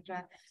 vomiting,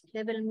 etc.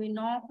 There will be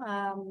no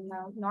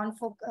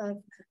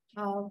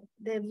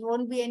there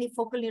won't be any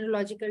focal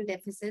neurological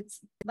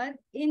deficits, but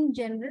in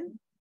general,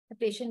 the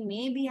patient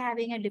may be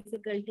having a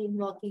difficulty in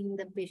walking,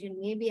 the patient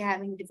may be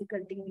having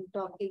difficulty in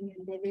talking,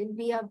 and there will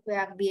be a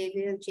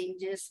behavioral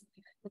changes.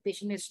 The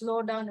patient may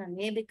slow down and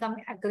may become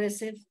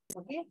aggressive,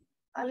 okay,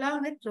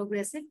 along with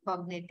progressive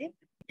cognitive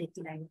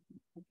decline.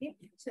 Okay,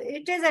 so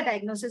it is a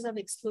diagnosis of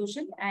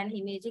exclusion, and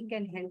imaging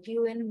can help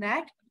you in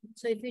that.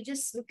 So if you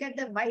just look at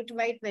the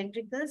white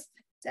ventricles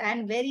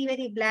and very,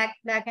 very black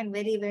and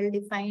very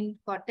well-defined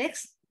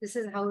cortex, this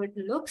is how it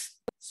looks.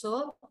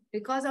 So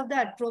because of the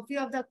atrophy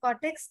of the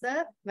cortex,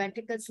 the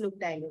ventricles look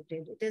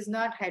dilated. It is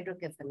not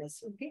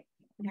hydrocephalus. Okay,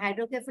 in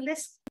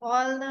hydrocephalus,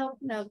 all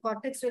the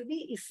cortex will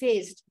be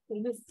effaced,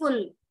 will be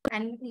full,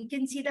 and you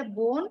can see the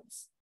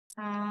bones.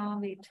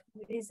 Wait,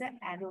 where is the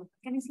arrow?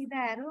 Can you see the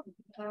arrow?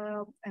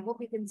 I hope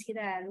you can see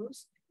the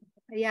arrows.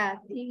 Yeah,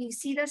 you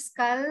see the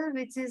skull,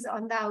 which is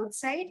on the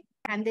outside,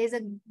 and there's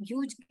a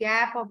huge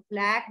gap of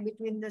black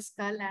between the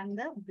skull and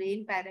the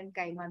brain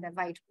parenchyma, the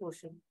white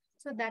portion.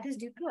 So that is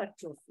due to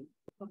atrophy.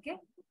 Okay.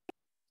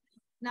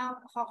 Now,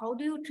 how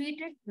do you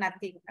treat it?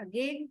 Nothing.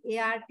 Again,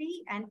 ART,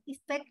 and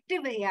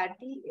effective ART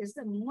is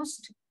the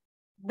most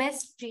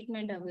best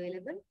treatment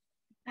available.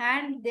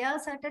 And there are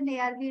certain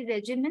ARV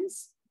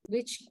regimens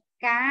which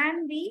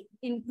can be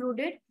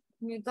included,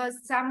 because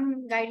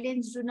some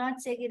guidelines do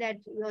not say that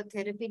your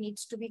therapy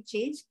needs to be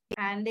changed.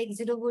 And like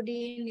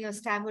zidovudine, your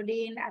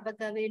stavudine,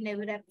 abacavir,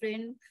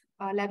 nevirapine,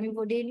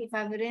 lamivudine,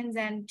 efavirenz,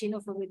 and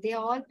tenofovir, they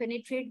all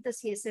penetrate the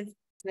CSF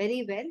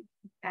very well.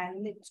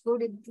 And it's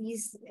good if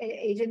these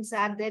agents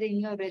are there in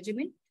your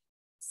regimen.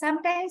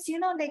 Sometimes,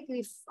 like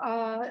if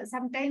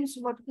sometimes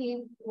what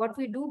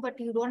we do, but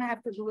you don't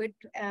have to do it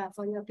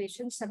for your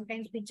patients.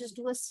 Sometimes we just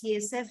do a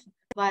CSF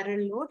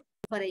viral load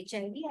for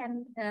HIV,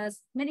 and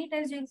many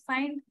times you'll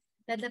find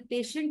that the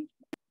patient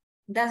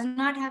does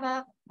not have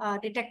a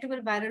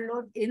detectable viral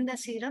load in the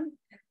serum,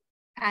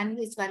 and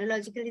it's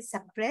virologically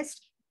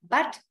suppressed.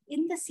 But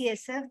in the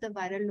CSF, the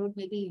viral load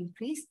may be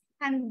increased,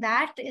 And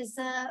that is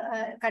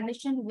a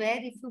condition where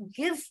if you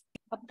give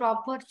a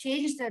proper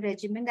change the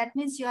regimen, that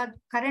means your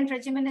current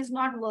regimen is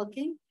not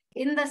working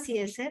in the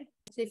CSF.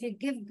 So if you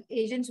give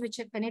agents which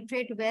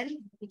penetrate well,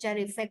 which are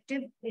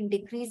effective in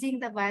decreasing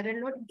the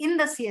viral load in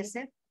the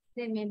CSF,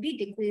 they may be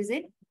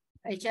decreasing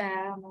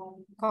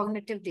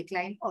cognitive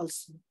decline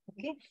also.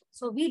 Okay,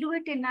 so we do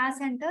it in our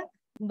center,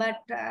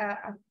 but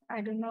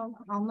I don't know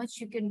how much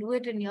you can do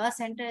it in your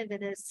center,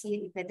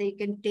 whether you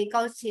can take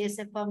out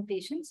CSF from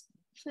patients.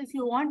 So if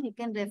you want, you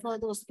can refer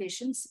those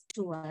patients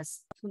to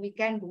us. So we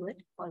can do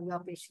it for your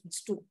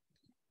patients too.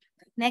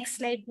 Next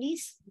slide,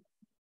 please.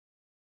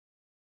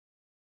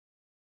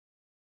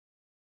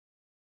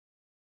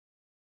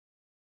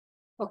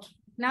 Okay.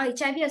 Now,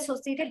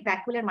 HIV-associated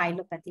vacuolar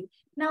myelopathy.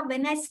 Now,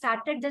 when I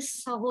started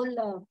this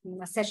whole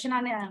session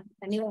on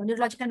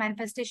neurological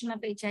manifestation of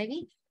HIV,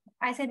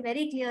 I said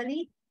very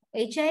clearly,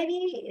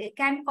 HIV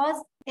can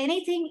cause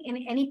anything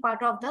in any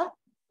part of the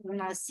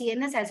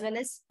CNS as well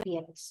as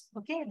PNS.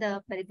 Okay,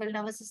 the peripheral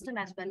nervous system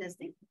as well as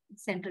the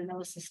central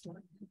nervous system.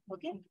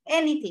 Okay,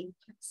 anything.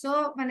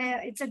 So, when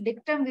it's a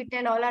dictum, we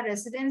tell all our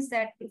residents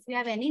that if you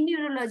have any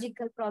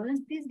neurological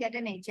problems, please get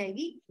an HIV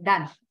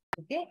done.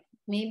 Okay.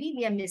 Maybe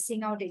we are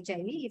missing out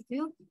HIV if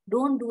you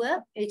don't do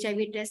a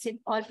HIV test in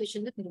all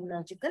patients with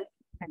neurological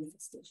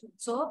manifestation.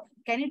 So,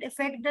 can it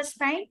affect the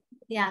spine?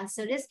 The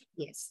answer is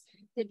yes.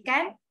 It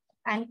can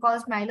and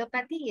cause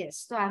myelopathy?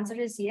 Yes. So, answer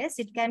is yes.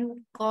 It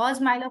can cause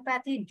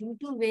myelopathy due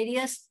to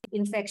various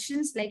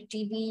infections like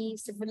TB,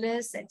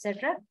 syphilis,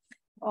 etc.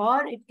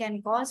 Or it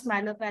can cause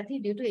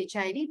myelopathy due to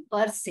HIV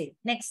per se.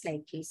 Next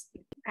slide, please.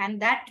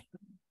 And that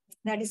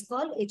is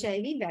called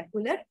HIV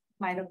vacuolar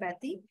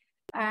myelopathy.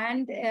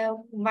 And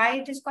why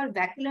it is called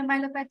vacuolar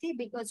myelopathy?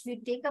 Because we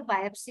take a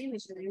biopsy,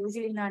 which is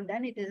usually not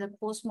done. It is a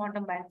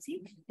post-mortem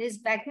biopsy. There is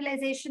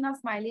vacuolization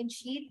of myelin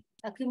sheath,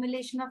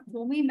 accumulation of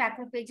foamy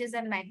macrophages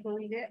and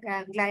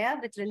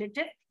microglia with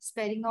relative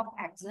sparing of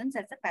axons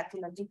as a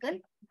pathological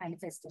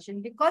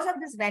manifestation. Because of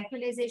this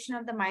vacuolization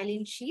of the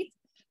myelin sheath,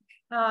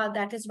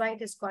 that is why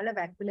it is called a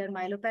vacuolar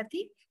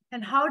myelopathy.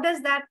 And how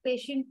does that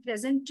patient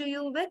present to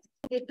you with?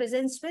 It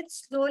presents with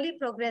slowly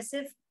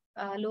progressive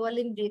lower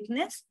limb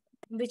weakness,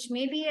 which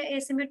may be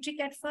asymmetric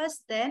at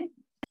first. Then,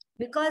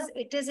 because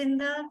it is in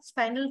the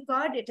spinal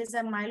cord, it is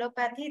a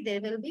myelopathy,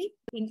 there will be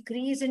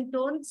increase in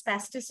tone,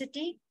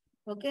 spasticity.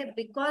 Okay,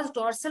 because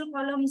dorsal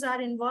columns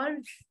are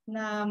involved,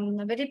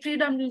 very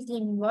predominantly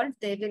involved,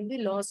 there will be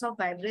loss of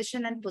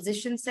vibration and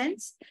position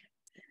sense.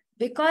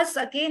 Because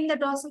again, the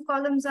dorsal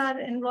columns are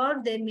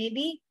involved, there may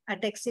be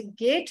ataxic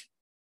gait,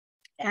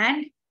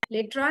 and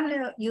later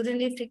on,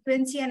 urinary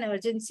frequency and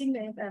urgency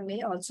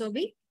may also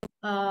be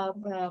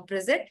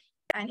present.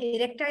 And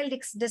erectile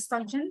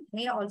dysfunction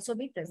may also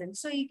be present.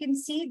 So you can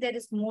see there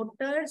is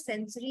motor,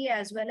 sensory,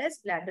 as well as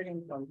bladder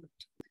involvement.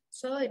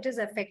 So it is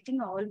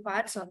affecting all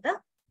parts of the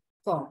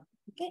form.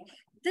 Okay.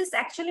 This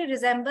actually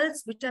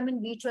resembles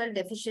vitamin B12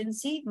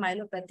 deficiency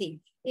myelopathy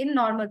in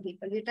normal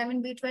people.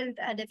 Vitamin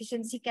B12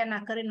 deficiency can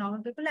occur in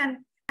normal people, and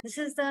this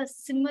is the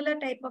similar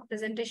type of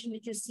presentation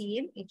which you see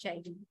in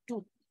HIV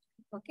too.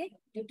 Okay,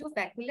 due to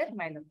vacuolar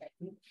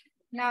myelopathy.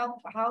 Now,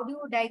 how do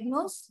you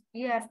diagnose?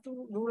 You have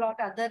to rule out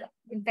other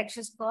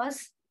infectious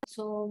cause.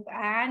 So,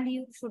 and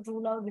you should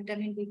rule out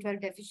vitamin B12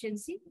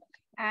 deficiency.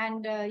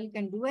 And you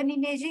can do an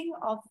imaging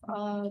of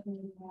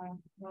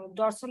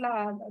dorsal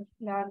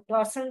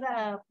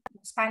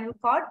spinal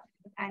cord,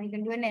 and you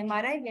can do an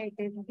MRI where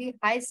there will be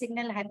high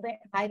signal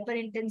hyper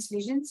intense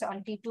lesions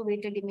on T2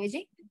 weighted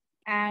imaging,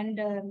 and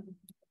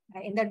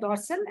in the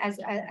dorsal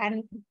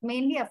and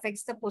mainly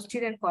affects the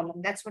posterior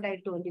column. That's what I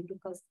told you,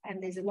 because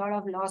and there's a lot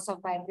of loss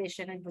of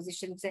vibration and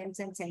position sense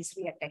and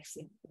sensory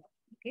ataxia.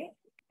 Okay,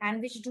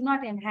 and which do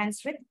not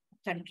enhance with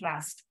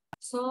contrast.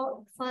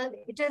 So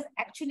it is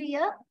actually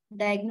a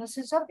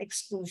diagnosis of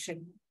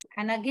exclusion.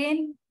 And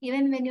again,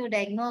 even when you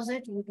diagnose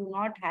it, you do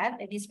not have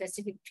any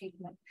specific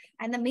treatment.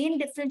 And the main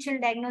differential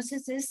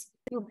diagnosis is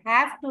you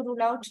have to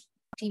rule out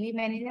TB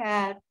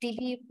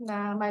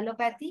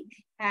myelopathy,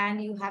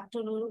 and you have to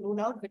rule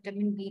out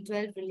vitamin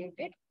B12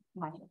 related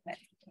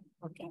myelopathy.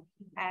 Okay.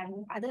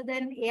 And other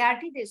than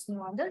ART, there's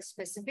no other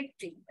specific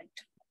treatment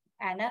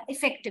and an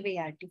effective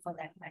ART for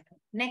that matter.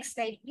 Next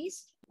slide,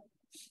 please.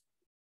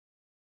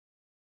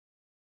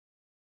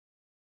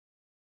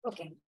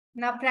 Okay.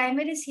 Now,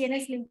 primary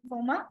CNS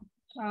lymphoma.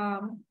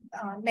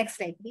 Next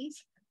slide,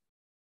 please.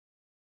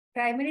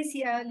 Primary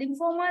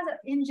lymphomas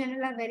in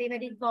general are very,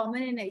 very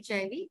common in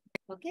HIV.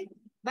 Okay.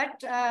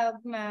 But,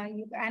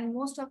 and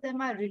most of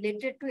them are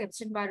related to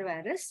Epstein-Barr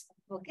virus.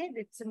 Okay.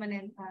 It's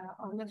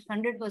almost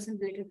 100%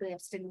 related to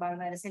Epstein-Barr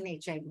virus in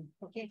HIV.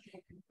 Okay.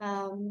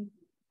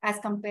 As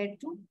compared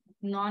to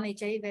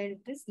non-HIV, where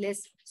it is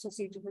less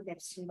associated with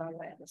Epstein-Barr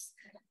virus.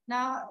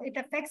 Now, it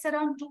affects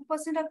around 2%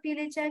 of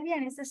PL-HIV,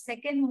 and it's the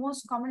second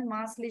most common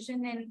mass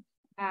lesion in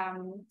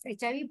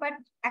HIV, but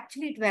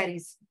actually it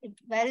varies. It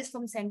varies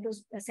from center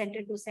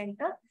to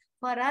center.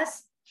 For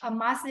us, a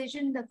mass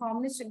lesion, the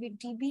commonest will be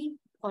TB,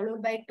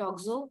 followed by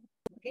toxo,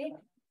 okay?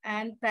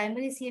 And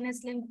primary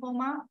CNS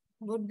lymphoma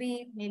would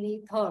be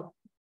maybe third,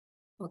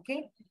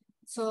 okay?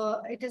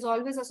 So it is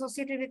always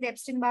associated with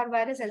Epstein-Barr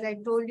virus, as I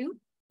told you,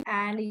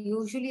 and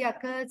usually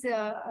occurs in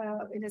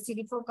a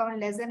CD4 count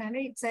less than 100.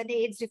 It's an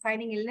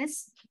AIDS-defining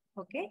illness,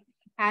 okay?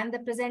 And the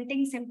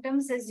presenting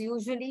symptoms is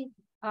usually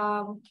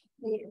um,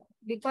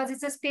 because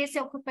it's a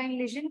space-occupying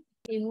lesion.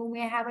 You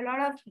may have a lot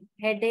of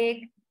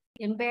headache,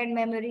 impaired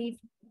memory,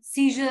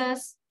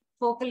 seizures,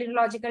 focal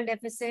neurological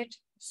deficit.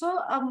 So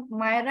a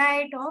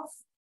myriad of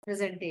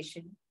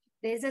presentation.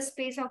 There is a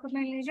space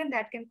occupying lesion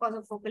that can cause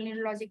a focal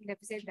neurologic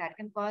deficit, that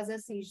can cause a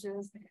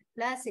seizures,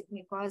 plus it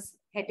may cause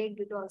headache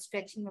due to all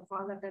stretching of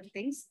all other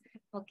things.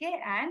 Okay,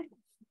 and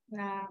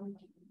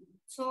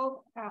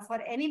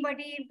for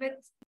anybody with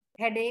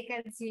headache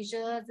and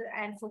seizures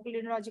and focal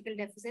neurological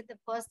deficit, the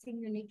first thing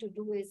you need to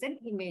do is an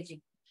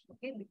imaging.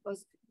 Okay,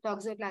 because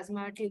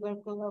toxoplasma,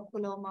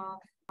 tuberculoma,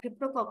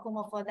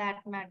 cryptococcoma for that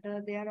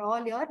matter, they are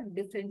all your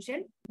differential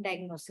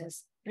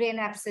diagnosis. Brain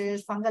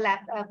abscess, fungal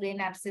brain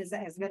abscess,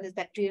 as well as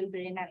bacterial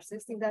brain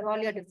abscess. These are all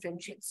your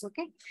differentials,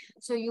 okay?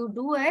 So you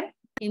do an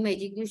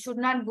imaging. You should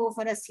not go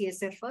for a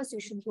CSF first. You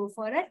should go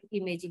for an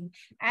imaging.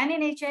 And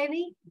in HIV,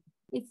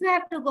 if you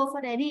have to go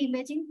for any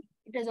imaging,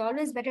 it is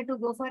always better to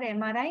go for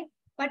MRI.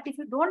 But if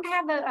you don't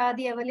have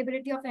the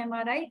availability of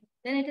MRI,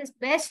 then it is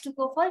best to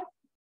go for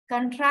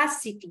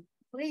contrast CT.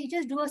 Okay, you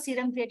just do a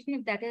serum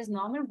creatinine. If that is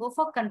normal, go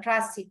for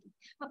contrast CT.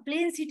 A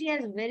plain CT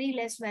has very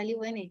less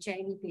value in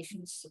HIV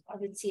patients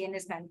with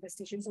CNS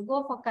manifestations. So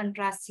go for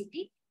contrast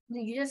CT.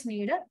 You just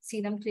need a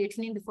serum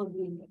creatinine before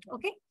doing it.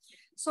 Okay.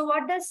 So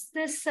what does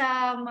this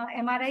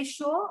MRI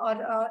show, or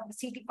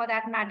CT for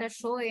that matter,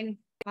 show in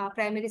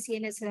primary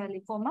CNS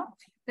lymphoma?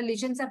 The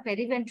lesions are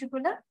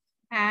periventricular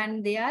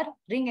and they are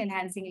ring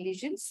enhancing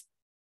lesions.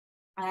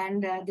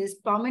 And there's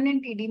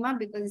prominent edema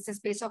because it's a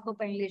space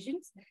occupying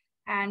lesions.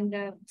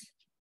 And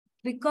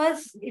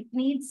because it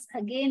needs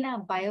again a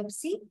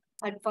biopsy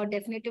for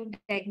definitive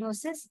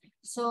diagnosis,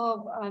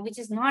 so which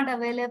is not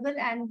available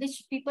and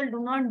which people do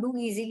not do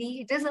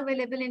easily. It is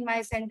available in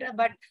my center,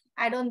 but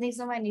I don't think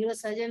so my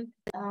neurosurgeon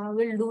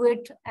will do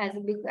it as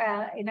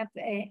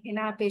in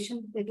our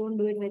patient. They don't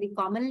do it very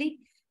commonly.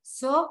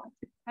 So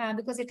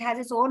because it has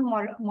its own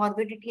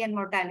morbidity and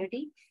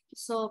mortality.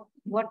 So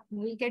what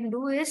we can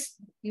do is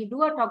you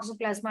do a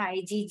toxoplasma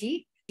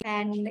IgG,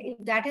 and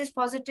if that is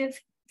positive,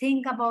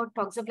 think about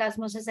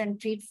toxoplasmosis and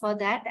treat for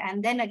that.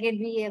 And then again,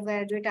 we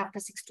evaluate after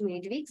 6 to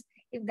 8 weeks.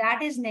 If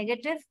that is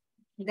negative,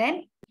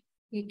 then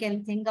you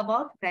can think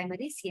about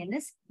primary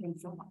CNS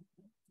lymphoma.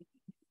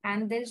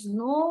 And there's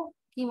no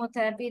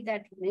chemotherapy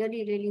that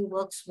really, really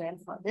works well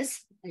for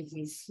this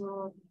disease.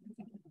 So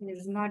it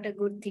is not a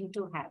good thing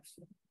to have.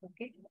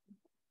 Okay.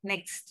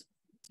 Next.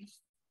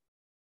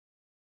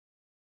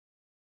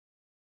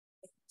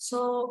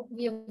 So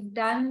we have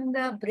done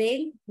the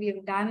brain, we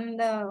have done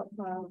the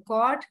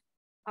cord,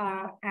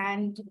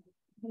 and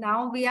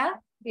now we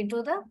are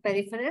into the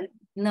peripheral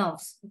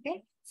nerves.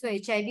 Okay. So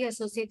HIV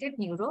associated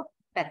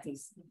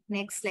neuropathies.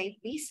 Next slide,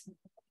 please.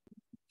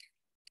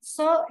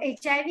 So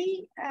HIV,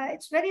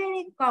 it's very,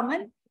 very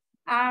common.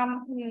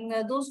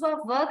 Those who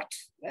have worked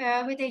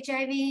with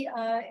HIV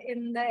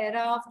in the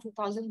era of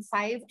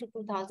 2005 to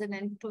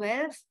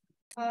 2012,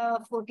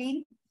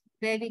 14,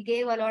 where we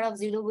gave a lot of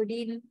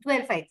zidovudine,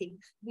 12, I think.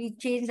 We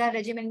changed our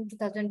regimen in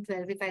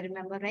 2012, if I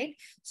remember right.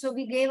 So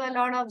we gave a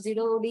lot of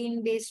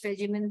zidovudine-based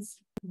regimens.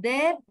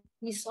 There,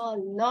 we saw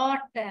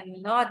lot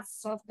and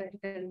lots of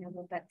peripheral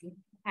neuropathy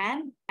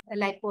and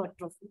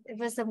lipoatrophy. It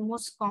was the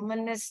most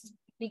commonest.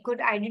 We could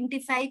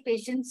identify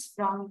patients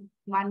from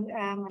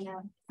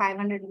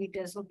 500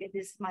 meters. Okay,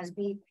 this must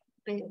be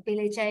pill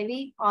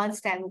HIV or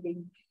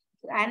stavudine.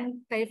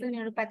 And peripheral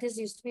neuropathies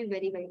used to be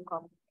very, very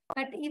common.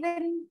 But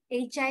even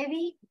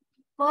HIV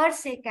per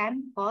se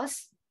can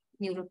cause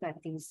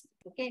neuropathies.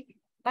 Okay,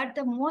 but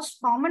the most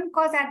common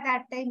cause at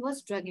that time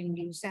was drug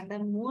induced, and the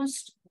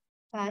most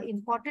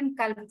important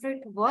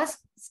culprit was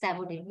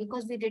stavudine,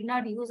 because we did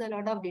not use a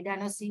lot of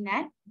didanosine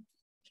and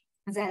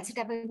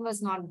zalcitabine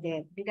was not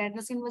there.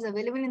 Didanosine was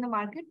available in the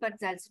market, but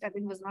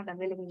zalcitabine was not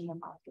available in the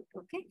market.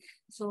 Okay,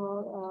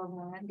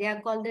 so they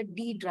are called the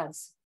D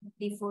drugs,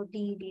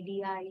 D4T,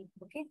 DDI.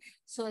 Okay,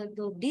 so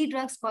the D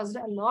drugs caused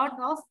a lot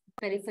of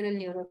peripheral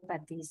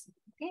neuropathies.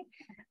 Okay,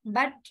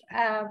 but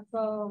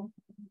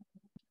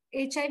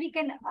HIV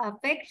can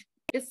affect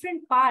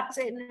different parts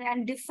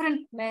and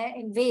different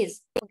in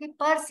ways. Okay,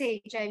 per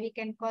se, HIV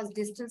can cause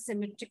distal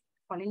symmetric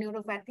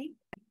polyneuropathy.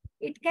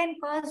 It can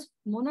cause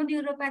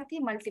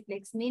mononeuropathy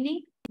multiplex,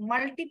 meaning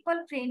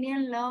multiple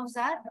peripheral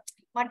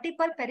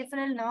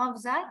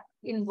nerves are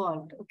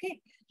involved.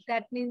 Okay,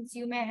 that means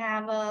you may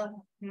have a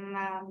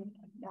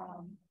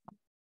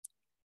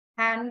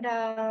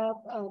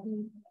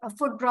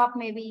foot drop,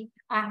 maybe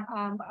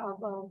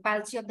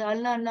palsy of the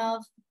ulnar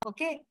nerve.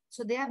 Okay,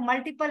 so there are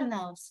multiple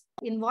nerves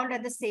involved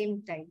at the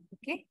same time.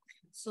 Okay,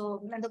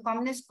 so the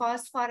commonest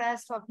cause for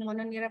us of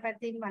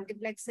mononeuropathy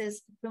multiplex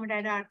is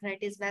rheumatoid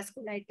arthritis,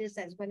 vasculitis,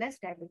 as well as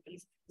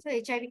diabetes. So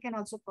HIV can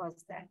also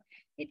cause that.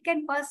 It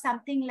can cause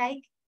something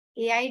like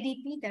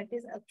AIDP, that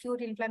is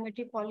acute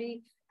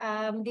inflammatory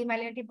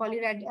demyelinating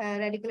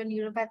polyradicular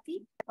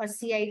neuropathy, or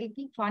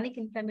CIDP, chronic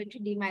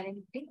inflammatory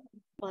demyelinating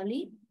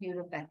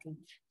polyneuropathy.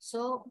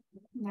 So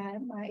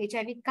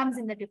HIV comes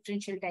in the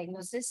differential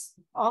diagnosis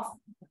of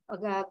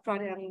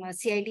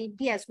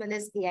CIDP as well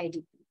as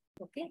AIDP.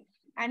 Okay,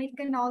 and it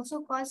can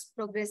also cause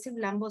progressive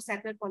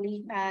lumbosacral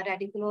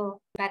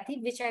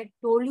polyradiculopathy, which I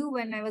told you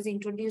when I was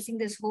introducing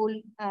this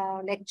whole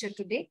lecture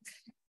today.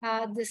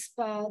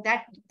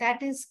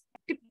 That is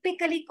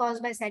typically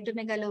caused by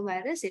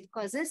cytomegalovirus. It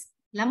causes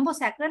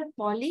lumbosacral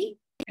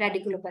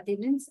polyradiculopathy. It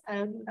means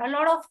a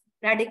lot of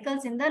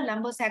radicals in the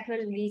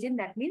lumbosacral region.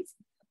 That means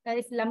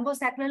if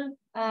lumbosacral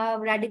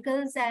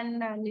radicals and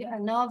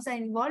nerves are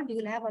involved, you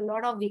will have a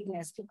lot of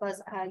weakness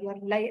because your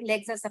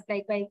legs are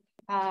supplied by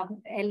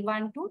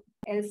L1 to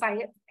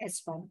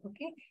L5S1.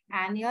 Okay,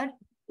 and you're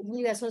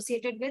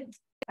associated with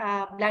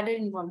bladder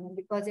involvement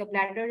because your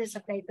bladder is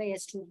supplied by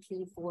S2,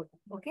 3, 4.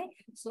 Okay,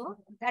 so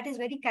that is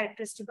very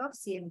characteristic of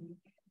CMV.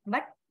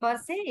 But per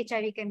se,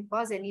 HIV can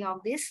cause any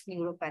of these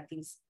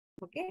neuropathies.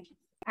 Okay,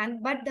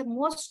 but the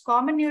most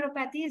common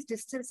neuropathy is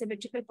distal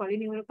symmetrical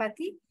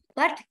polyneuropathy.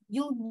 But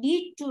you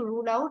need to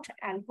rule out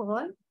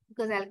alcohol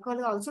because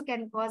alcohol also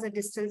can cause a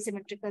distal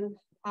symmetrical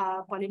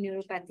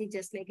polyneuropathy,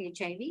 just like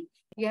HIV.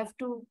 You have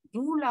to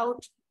rule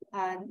out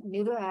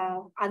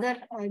other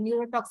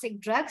neurotoxic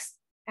drugs.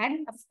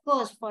 And of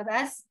course, for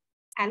us,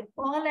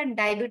 alcohol and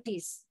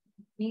diabetes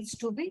needs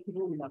to be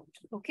ruled out.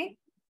 Okay.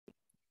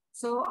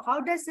 So how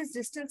does this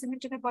distal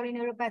symmetrical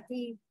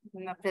polyneuropathy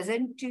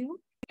present to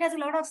you? It has a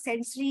lot of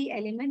sensory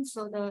elements.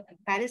 So the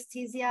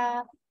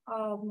paresthesia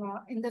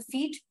in the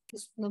feet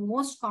is the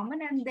most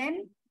common. And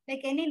then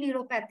like any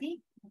neuropathy,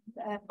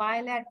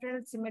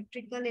 bilateral,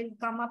 symmetrical, it will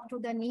come up to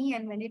the knee.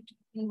 And when it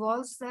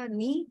involves the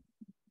knee,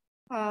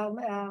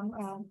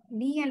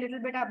 knee a little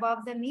bit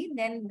above the knee,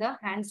 then the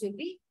hands will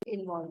be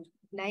involved,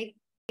 like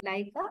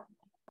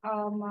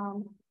a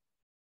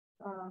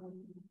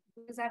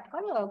what is that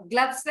called?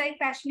 Gloves-like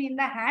fashion in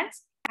the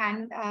hands,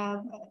 and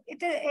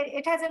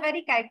it has a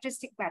very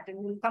characteristic pattern.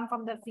 It will come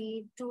from the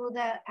feet to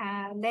the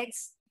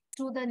legs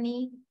to the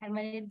knee, and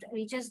when it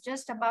reaches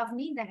just above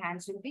knee, the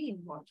hands will be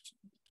involved.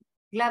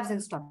 Gloves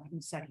and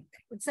stockings. Sorry,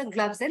 it's a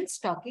gloves and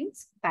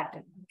stockings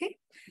pattern. Okay.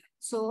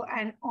 So,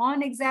 and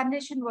on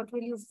examination, what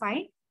will you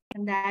find?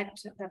 And that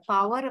the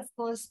power, of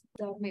course,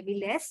 may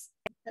be less.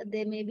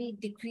 There may be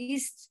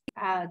decreased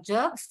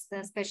jerks,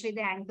 especially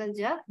the ankle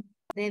jerk.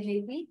 There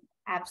may be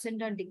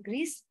absent or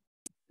decreased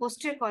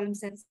posterior column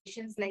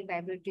sensations like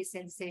vibratory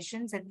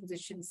sensations and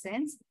position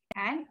sense.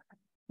 And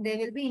there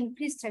will be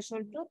increased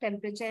threshold to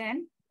temperature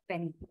and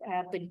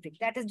pinprick.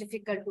 That is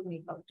difficult to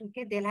make out.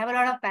 Okay. They'll have a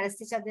lot of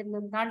paresthesia. They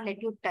will not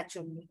let you touch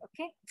only.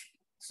 Okay.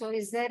 So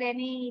is there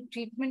any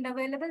treatment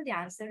available? The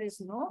answer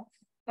is no.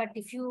 But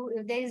if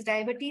there is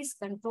diabetes,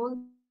 control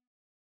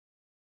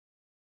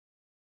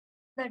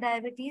the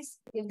diabetes.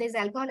 If there's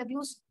alcohol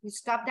abuse, you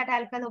stop that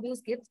alcohol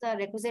abuse, give the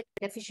requisite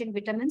deficient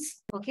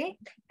vitamins. Okay.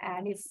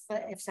 And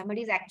if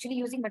somebody is actually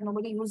using, but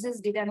nobody uses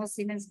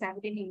didanosine and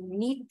statine, you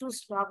need to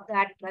stop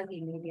that drug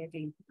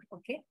immediately.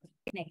 Okay.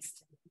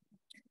 Next.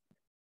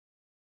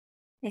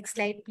 Next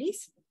slide,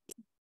 please.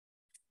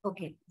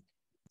 Okay.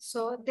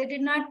 So they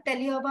did not tell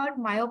you about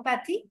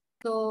myopathy.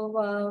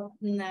 So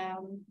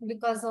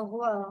because of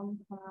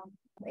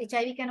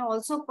HIV can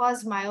also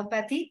cause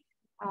myopathy,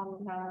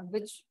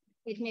 which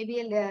it may be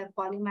a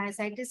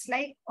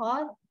polymyositis-like,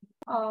 or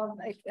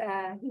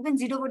even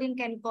zidovudine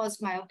can cause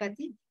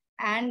myopathy,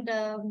 and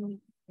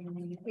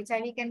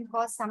HIV can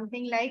cause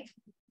something like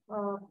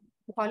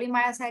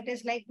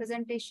polymyositis-like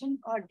presentation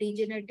or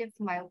degenerative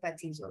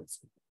myopathies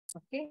also.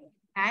 Okay,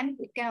 and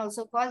it can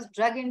also cause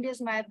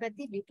drug-induced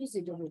myopathy due to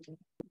zidovudine.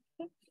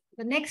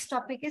 The next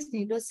topic is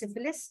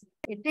nidosyphilis.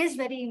 It is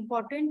very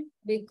important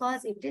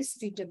because it is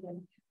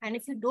treatable. And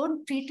if you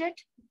don't treat it,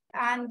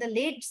 and the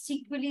late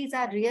sequelae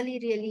are really,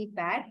 really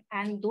bad,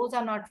 and those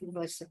are not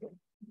reversible.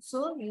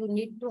 So you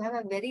need to have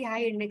a very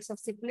high index of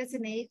syphilis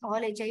in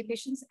all HIV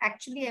patients.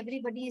 Actually,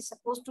 everybody is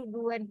supposed to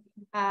do an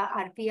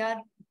RPR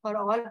for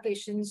all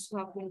patients who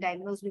have been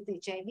diagnosed with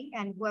HIV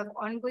and who have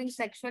ongoing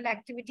sexual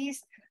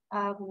activities,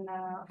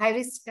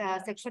 high-risk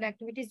sexual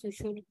activities. You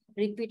should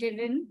repeat it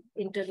in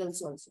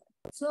intervals also.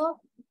 So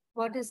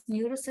what is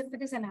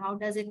neurosyphilis and how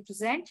does it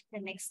present? The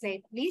next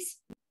slide, please.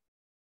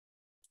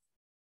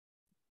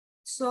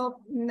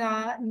 So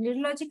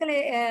neurological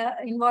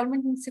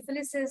involvement in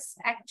syphilis is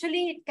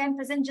actually, it can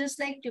present just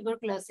like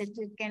tuberculosis.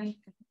 It can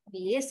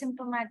be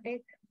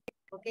asymptomatic.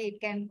 Okay, it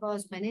can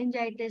cause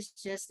meningitis,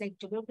 just like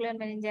tubercular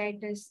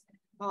meningitis,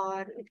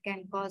 or it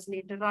can cause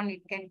later on,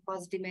 it can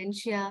cause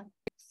dementia.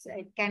 So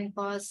it can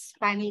cause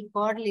spinal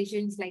cord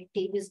lesions like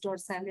tabes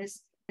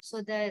dorsalis.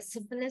 So the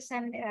syphilis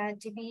and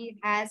TB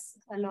has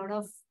a lot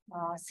of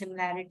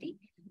similarity.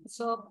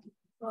 So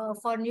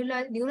for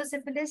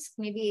neurosyphilis,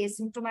 maybe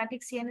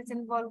asymptomatic CNS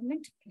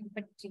involvement,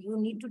 but you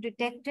need to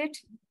detect it.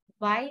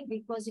 Why?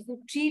 Because if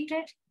you treat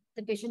it,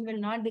 the patient will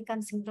not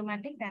become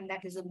symptomatic, and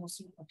that is the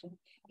most important.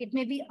 It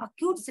may be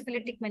acute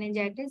syphilitic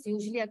meningitis,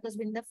 usually occurs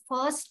within the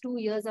first 2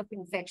 years of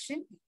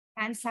infection.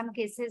 And some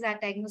cases are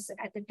diagnosed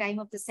at the time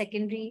of the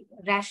secondary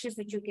rashes,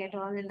 which you get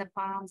all in the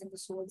palms and the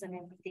soles and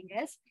everything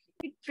else.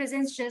 It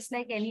presents just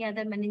like any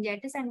other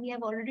meningitis, and we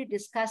have already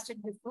discussed it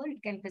before.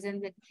 It can present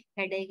with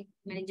headache,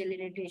 meningeal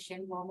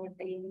irritation,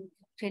 vomiting,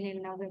 cranial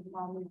nerve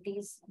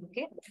abnormalities.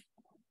 Okay,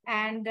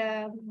 and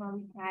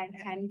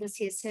the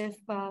CSF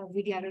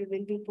VDRL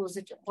will be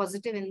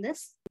positive in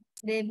this.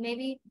 There may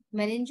be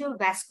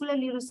meningovascular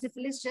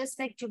neurosyphilis, just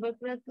like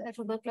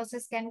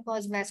tuberculosis can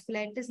cause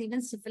vasculitis.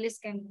 Even syphilis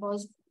can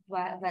cause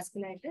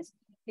vasculitis.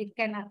 It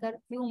can occur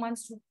few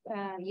months to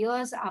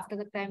years after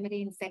the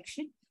primary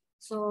infection.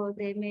 So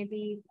there may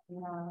be,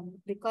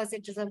 because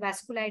it is a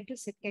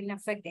vasculitis, it can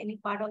affect any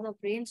part of the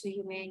brain. So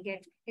you may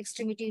get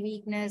extremity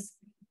weakness.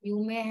 You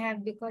may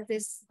have, because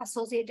this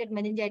associated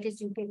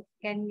meningitis, you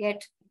can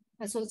get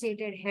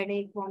associated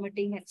headache,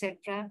 vomiting,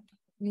 etc.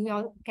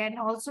 You can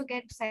also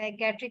get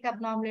psychiatric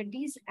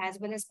abnormalities as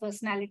well as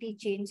personality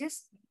changes.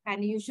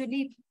 And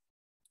usually,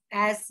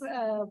 as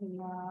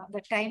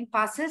the time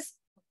passes,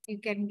 you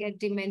can get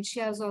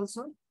dementias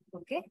also.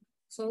 Okay.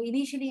 So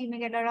initially, you may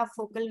get a lot of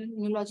focal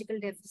neurological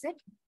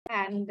deficit,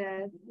 and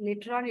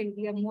later on, it will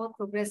be a more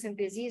progressive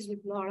disease with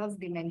a lot of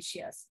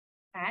dementias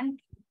and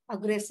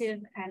aggressive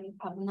and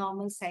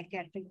abnormal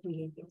psychiatric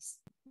behaviors.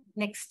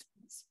 Next.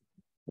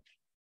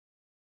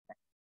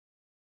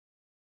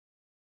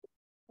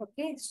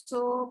 Okay,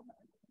 so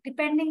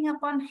depending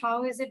upon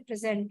how is it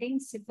presenting,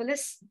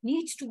 syphilis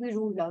needs to be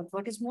ruled out.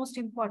 What is most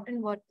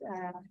important, what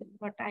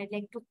I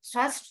like to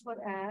trust for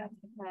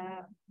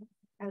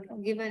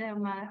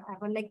I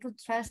would like to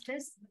trust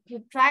is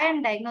you try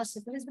and diagnose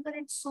syphilis because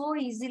it's so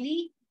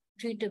easily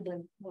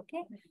treatable.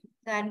 Okay,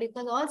 and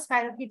because all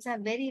spirochetes are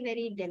very,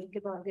 very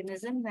delicate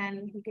organisms,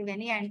 and you give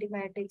any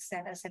antibiotics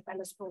that are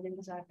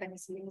cephalosporins or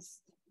penicillins,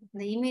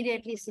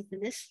 immediately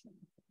syphilis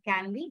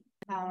can be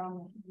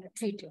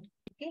treated.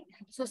 Okay,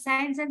 so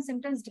signs and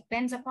symptoms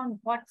depends upon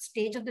what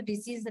stage of the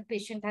disease the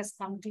patient has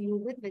come to you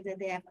with, whether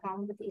they have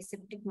come with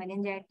aseptic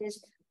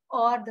meningitis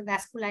or the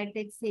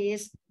vasculitic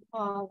phase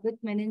with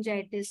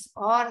meningitis,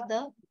 or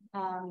the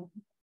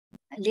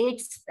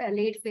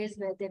late phase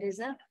where there is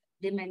a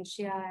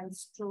dementia and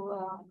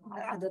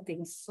other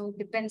things. So it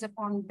depends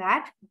upon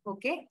that.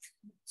 Okay,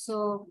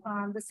 so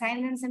the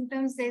signs and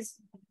symptoms is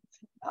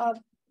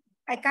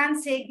I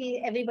can't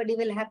say everybody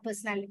will have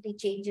personality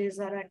changes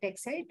or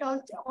ataxia. It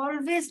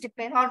always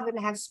depends, or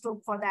will have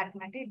stroke for that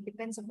matter. It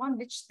depends upon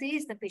which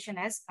stage the patient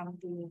has come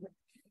to you with.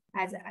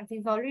 As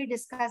we've already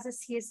discussed the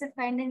CSF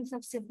findings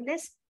of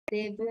syphilis,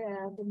 there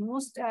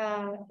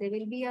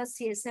will be a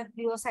CSF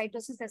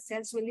pleocytosis. The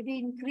cells will be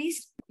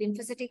increased,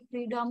 lymphocytic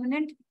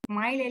predominant,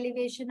 mild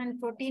elevation and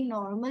protein,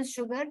 normal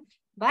sugar.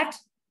 But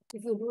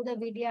if you do the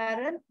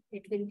VDRL,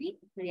 it will be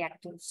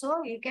reactive.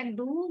 So you can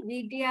do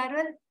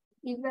VDRL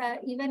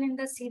even in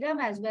the serum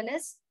as well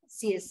as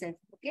CSF.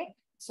 Okay.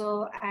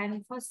 So,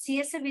 and for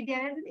CSF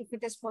VDRL, if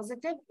it is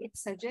positive, it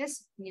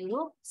suggests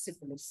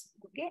neurosyphilis.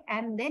 Okay.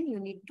 And then you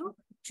need to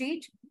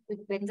treat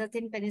with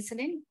benzathine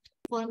penicillin,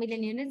 4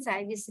 million units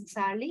IV 6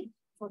 hourly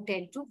for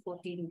 10 to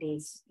 14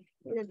 days.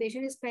 If the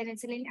patient is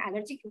penicillin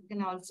allergic, you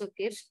can also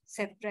give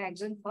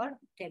ceftriaxone for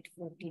 10 to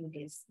 14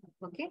 days.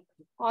 Okay.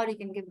 Or you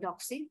can give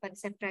doxy, but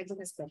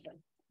ceftriaxone is better.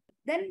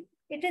 Then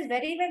it is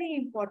very, very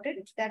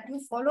important that you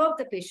follow up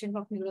the patient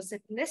of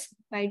neurosyphilis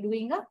by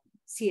doing a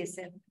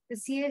CSF. The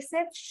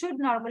CSF should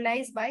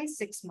normalize by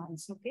 6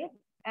 months, okay?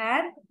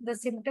 And the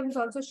symptoms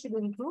also should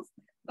improve,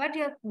 but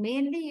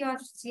mainly your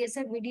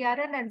CSF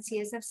VDRL and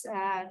CSF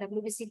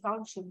WBC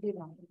count should be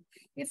normal.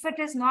 If it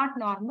is not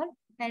normal,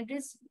 then it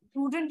is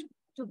prudent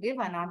to give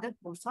another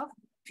course of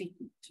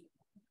treatment.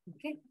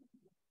 Okay.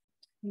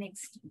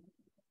 Next.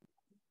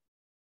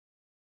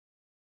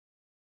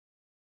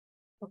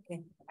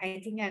 Okay,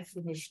 I think I've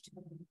finished.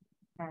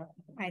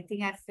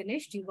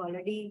 You've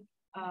already,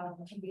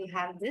 you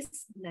have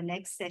this, the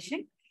next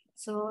session.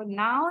 So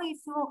now if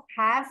you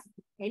have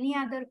any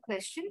other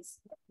questions,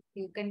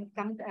 you can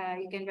come,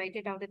 you can write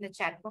it out in the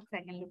chat box.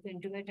 I can look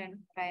into it and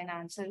try and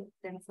answer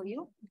them for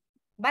you.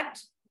 But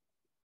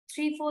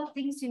 3-4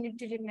 things you need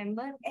to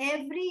remember.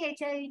 Every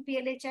HIV,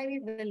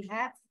 PLHIV will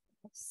have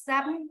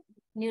some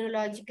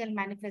neurological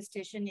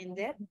manifestation in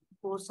their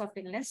course of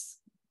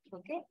illness.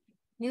 Okay.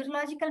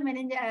 Neurological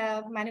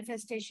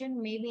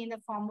manifestation may be in the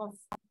form of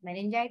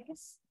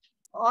meningitis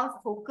or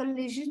focal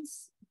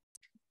lesions,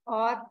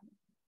 or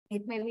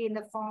it may be in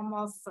the form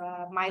of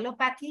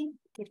myelopathy.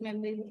 It may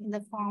be in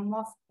the form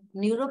of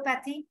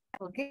neuropathy,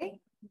 okay,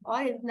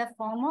 or in the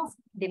form of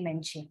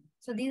dementia.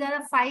 So these are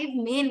the 5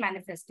 main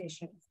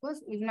manifestations. Of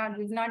course, we've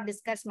not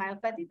discussed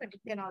myopathy, but it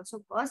can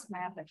also cause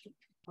myopathy.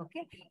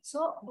 Okay,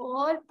 so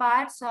all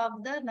parts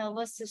of the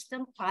nervous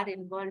system are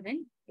involved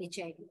in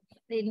HIV.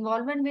 The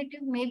involvement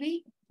may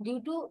be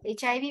due to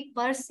HIV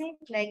per se,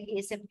 like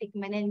aseptic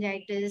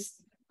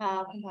meningitis,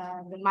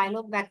 the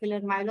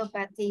myelobacterial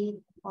myelopathy,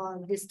 or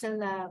distal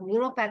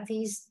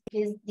neuropathies.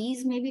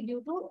 These may be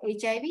due to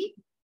HIV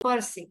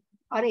per se,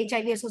 or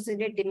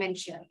HIV-associated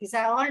dementia. These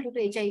are all due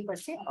to HIV per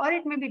se, or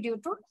it may be due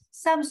to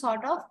some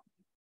sort of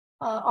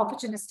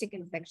opportunistic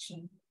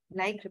infection.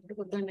 like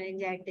cryptococcal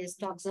meningitis,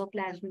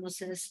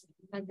 toxoplasmosis,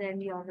 but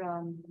then your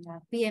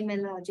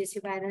PML or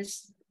JC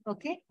virus.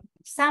 Okay.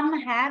 Some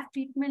have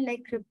treatment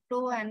like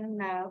crypto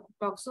and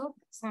toxo.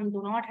 Some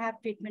do not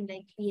have treatment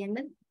like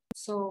PML.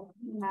 So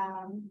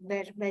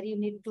where you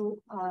need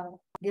to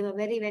give a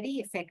very,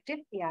 very effective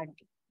ART.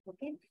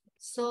 Okay.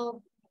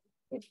 So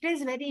it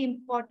is very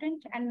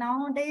important, and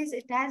nowadays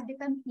it has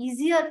become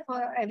easier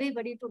for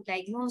everybody to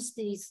diagnose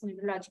these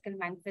neurological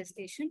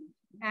manifestation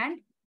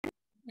and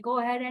go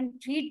ahead and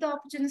treat the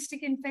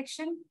opportunistic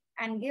infection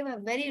and give a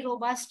very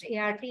robust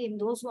ART in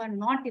those who are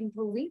not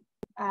improving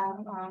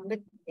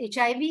with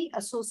HIV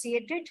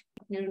associated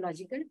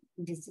neurological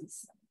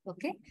disease.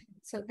 Okay,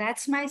 so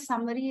that's my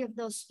summary of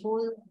those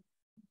whole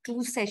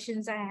 2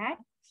 sessions I had.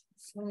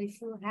 So if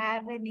you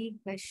have any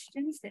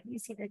questions, let me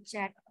see the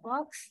chat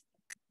box.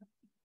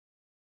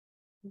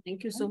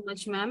 Thank you so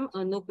much, ma'am.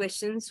 No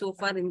questions so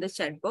far in the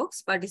chat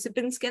box.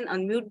 Participants can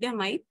unmute their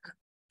mic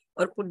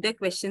or put their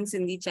questions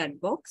in the chat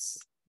box.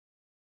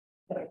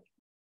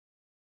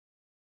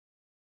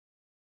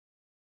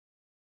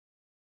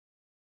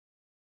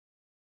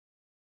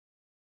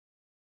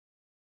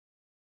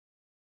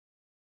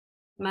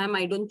 Ma'am,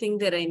 I don't think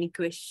there are any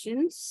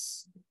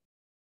questions.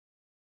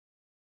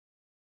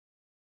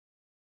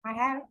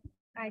 I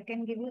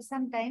can give you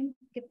some time.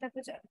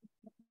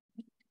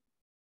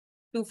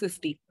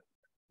 2:50.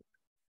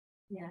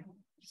 Yeah,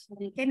 so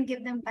we can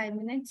give them 5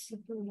 minutes if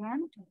you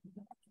want.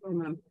 Oh,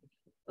 ma'am.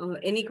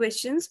 Any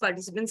questions?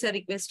 Participants are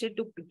requested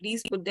to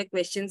please put their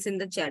questions in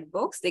the chat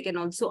box. They can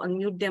also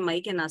unmute their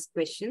mic and ask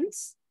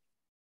questions.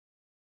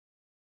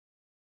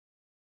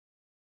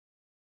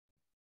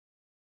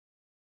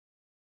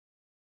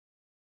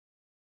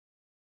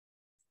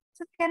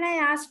 So can I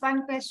ask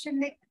one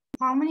question? Like,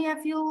 how many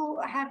of you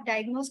have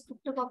diagnosed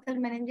cryptococcal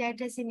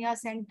meningitis in your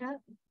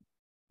center?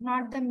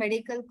 Not the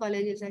medical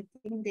colleges. I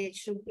think they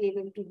should be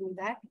able to do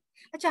that.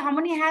 Achha, how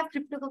many have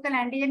cryptococcal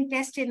antigen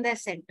test in their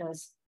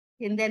centers,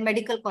 in their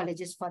medical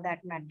colleges for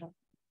that matter?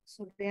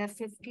 So there are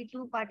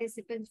 52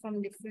 participants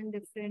from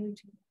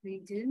different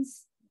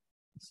regions.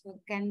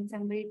 So can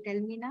somebody tell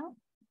me now?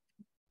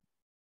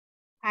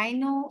 I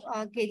know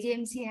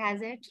KGMC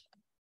has it.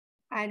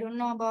 I don't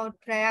know about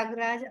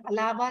Prayagraj,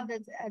 Allahabad.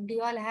 Do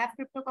you all have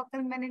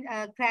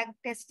cryptococcal crack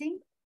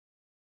testing?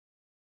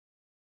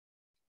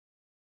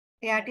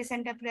 ART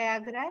Center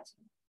Prayagraj.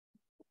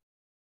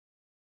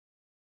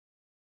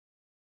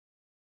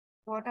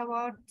 What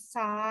about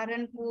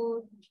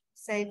Saharanpur,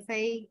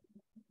 Saifai?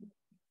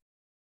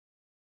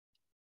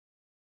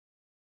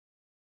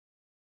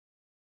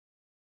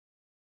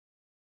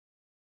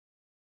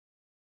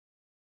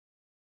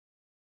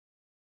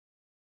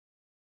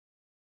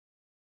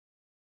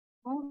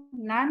 Oh,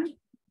 none?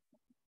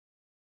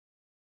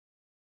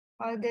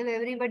 Or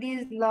everybody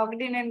is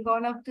logged in and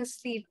gone up to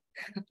sleep.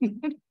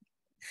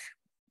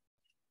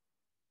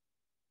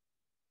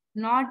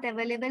 Not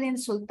available in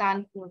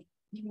Sultanpur.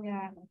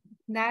 Yeah,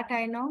 that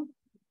I know.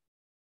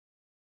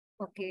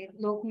 Okay,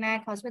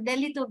 Loknayak Hospital.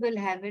 Delhi too will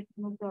have it,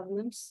 no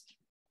problems.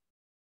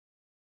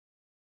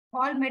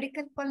 All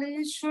medical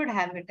colleges should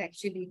have it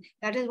actually.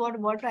 That is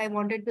what I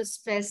wanted to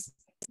stress.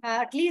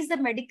 At least the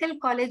medical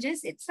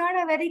colleges, it's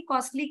not a very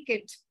costly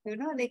kit. You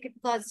know, like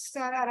it costs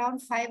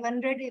around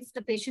 500 if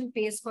the patient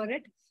pays for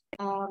it.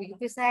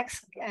 UPSAC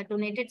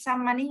donated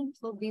some money.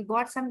 So we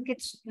bought some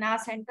kits in our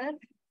center.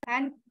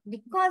 And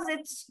because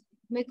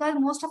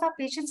most of our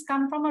patients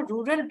come from a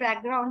rural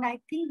background,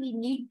 I think we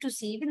need to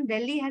see, even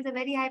Delhi has a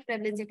very high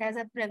prevalence. It has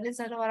a prevalence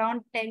of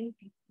around 10%.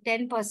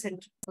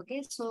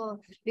 Okay,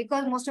 so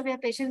because most of your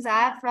patients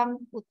are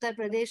from Uttar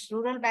Pradesh,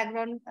 rural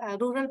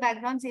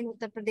backgrounds in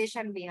Uttar Pradesh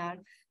and Bihar.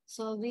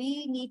 So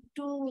we need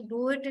to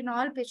do it in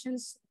all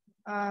patients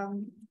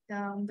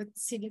with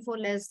CD4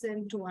 less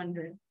than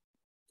 200.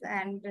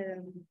 And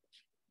in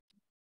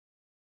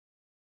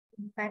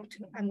fact,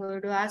 I'm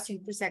going to ask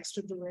UPSAC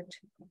to do it.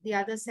 The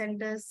other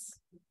centers,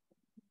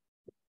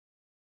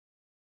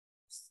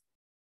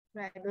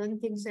 I don't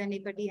think so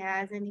anybody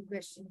has any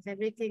questions.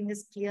 Everything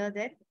is clear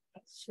there.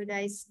 Should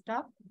I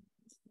stop?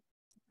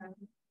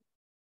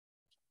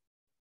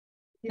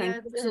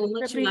 Thank you so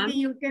much, Preeti, ma'am.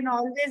 you can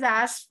always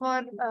ask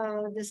for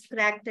this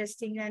crack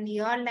testing, and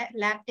your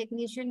lab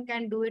technician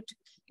can do it.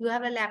 You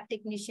have a lab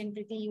technician,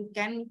 Preeti, you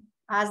can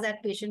ask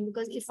that patient,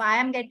 because if I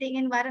am getting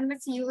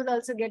environments, you will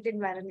also get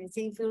environments.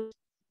 If you,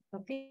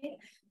 okay.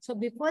 So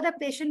before the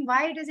patient,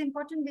 why it is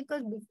important?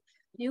 Because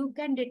you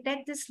can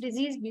detect this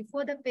disease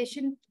before the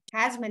patient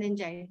has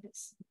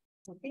meningitis.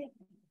 Okay.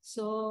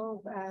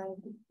 So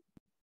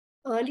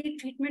early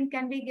treatment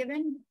can be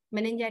given,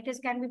 meningitis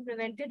can be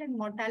prevented, and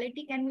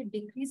mortality can be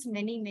decreased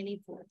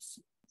many folds.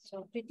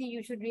 So Preeti,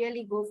 you should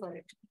really go for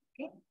it.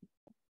 Okay.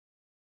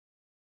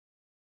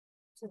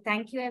 So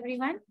thank you,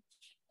 everyone.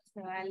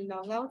 So I'll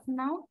log out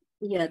now.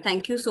 Yeah,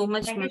 thank you so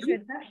much, ma'am.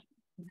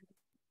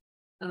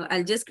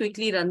 I'll just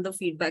quickly run the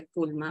feedback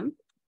poll, ma'am.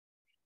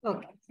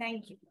 Okay,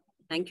 thank you.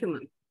 Thank you,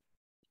 ma'am.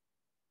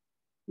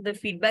 The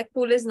feedback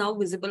poll is now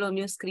visible on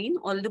your screen.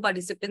 All the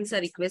participants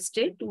are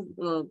requested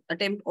to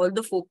attempt all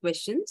the 4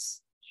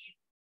 questions.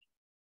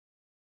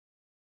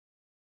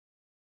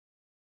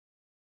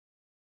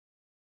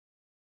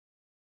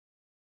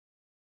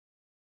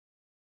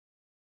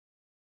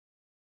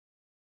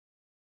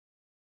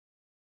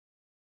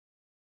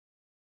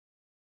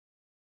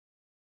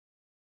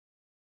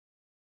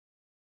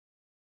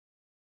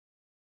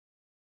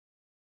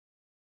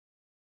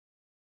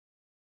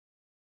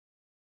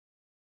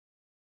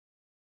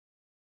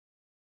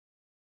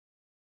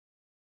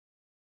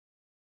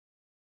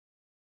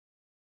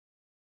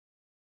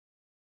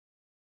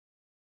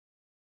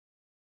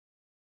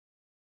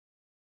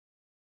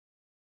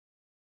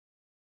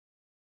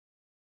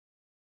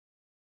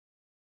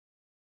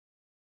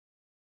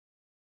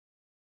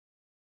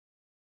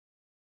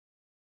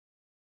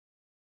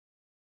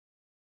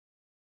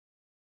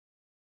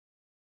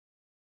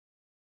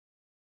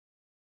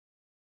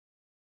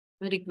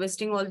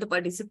 Requesting all the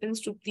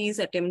participants to please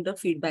attempt the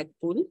feedback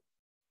poll.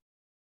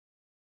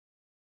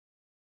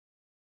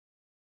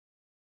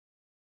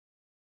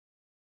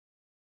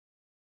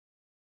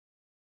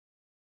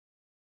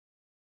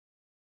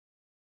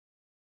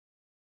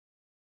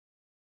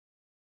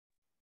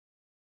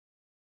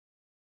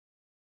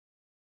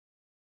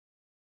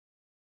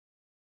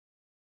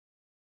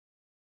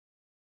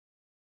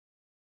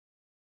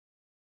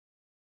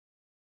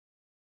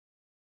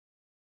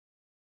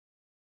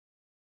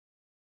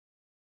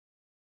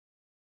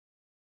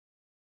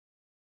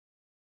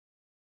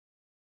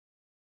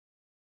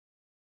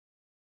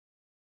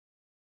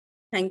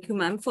 Thank you,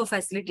 ma'am, for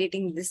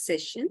facilitating this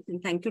session.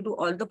 And thank you to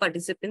all the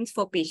participants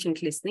for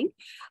patient listening.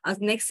 Our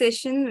next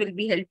session will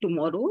be held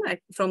tomorrow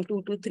from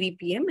 2 to 3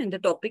 p.m. And the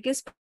topic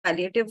is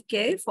palliative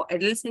care for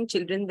adults and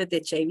children with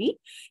HIV.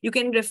 You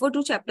can refer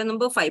to chapter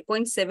number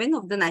 5.7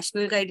 of the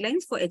National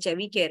Guidelines for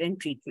HIV Care and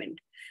Treatment.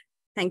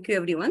 Thank you,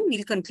 everyone.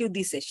 We'll conclude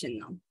this session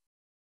now.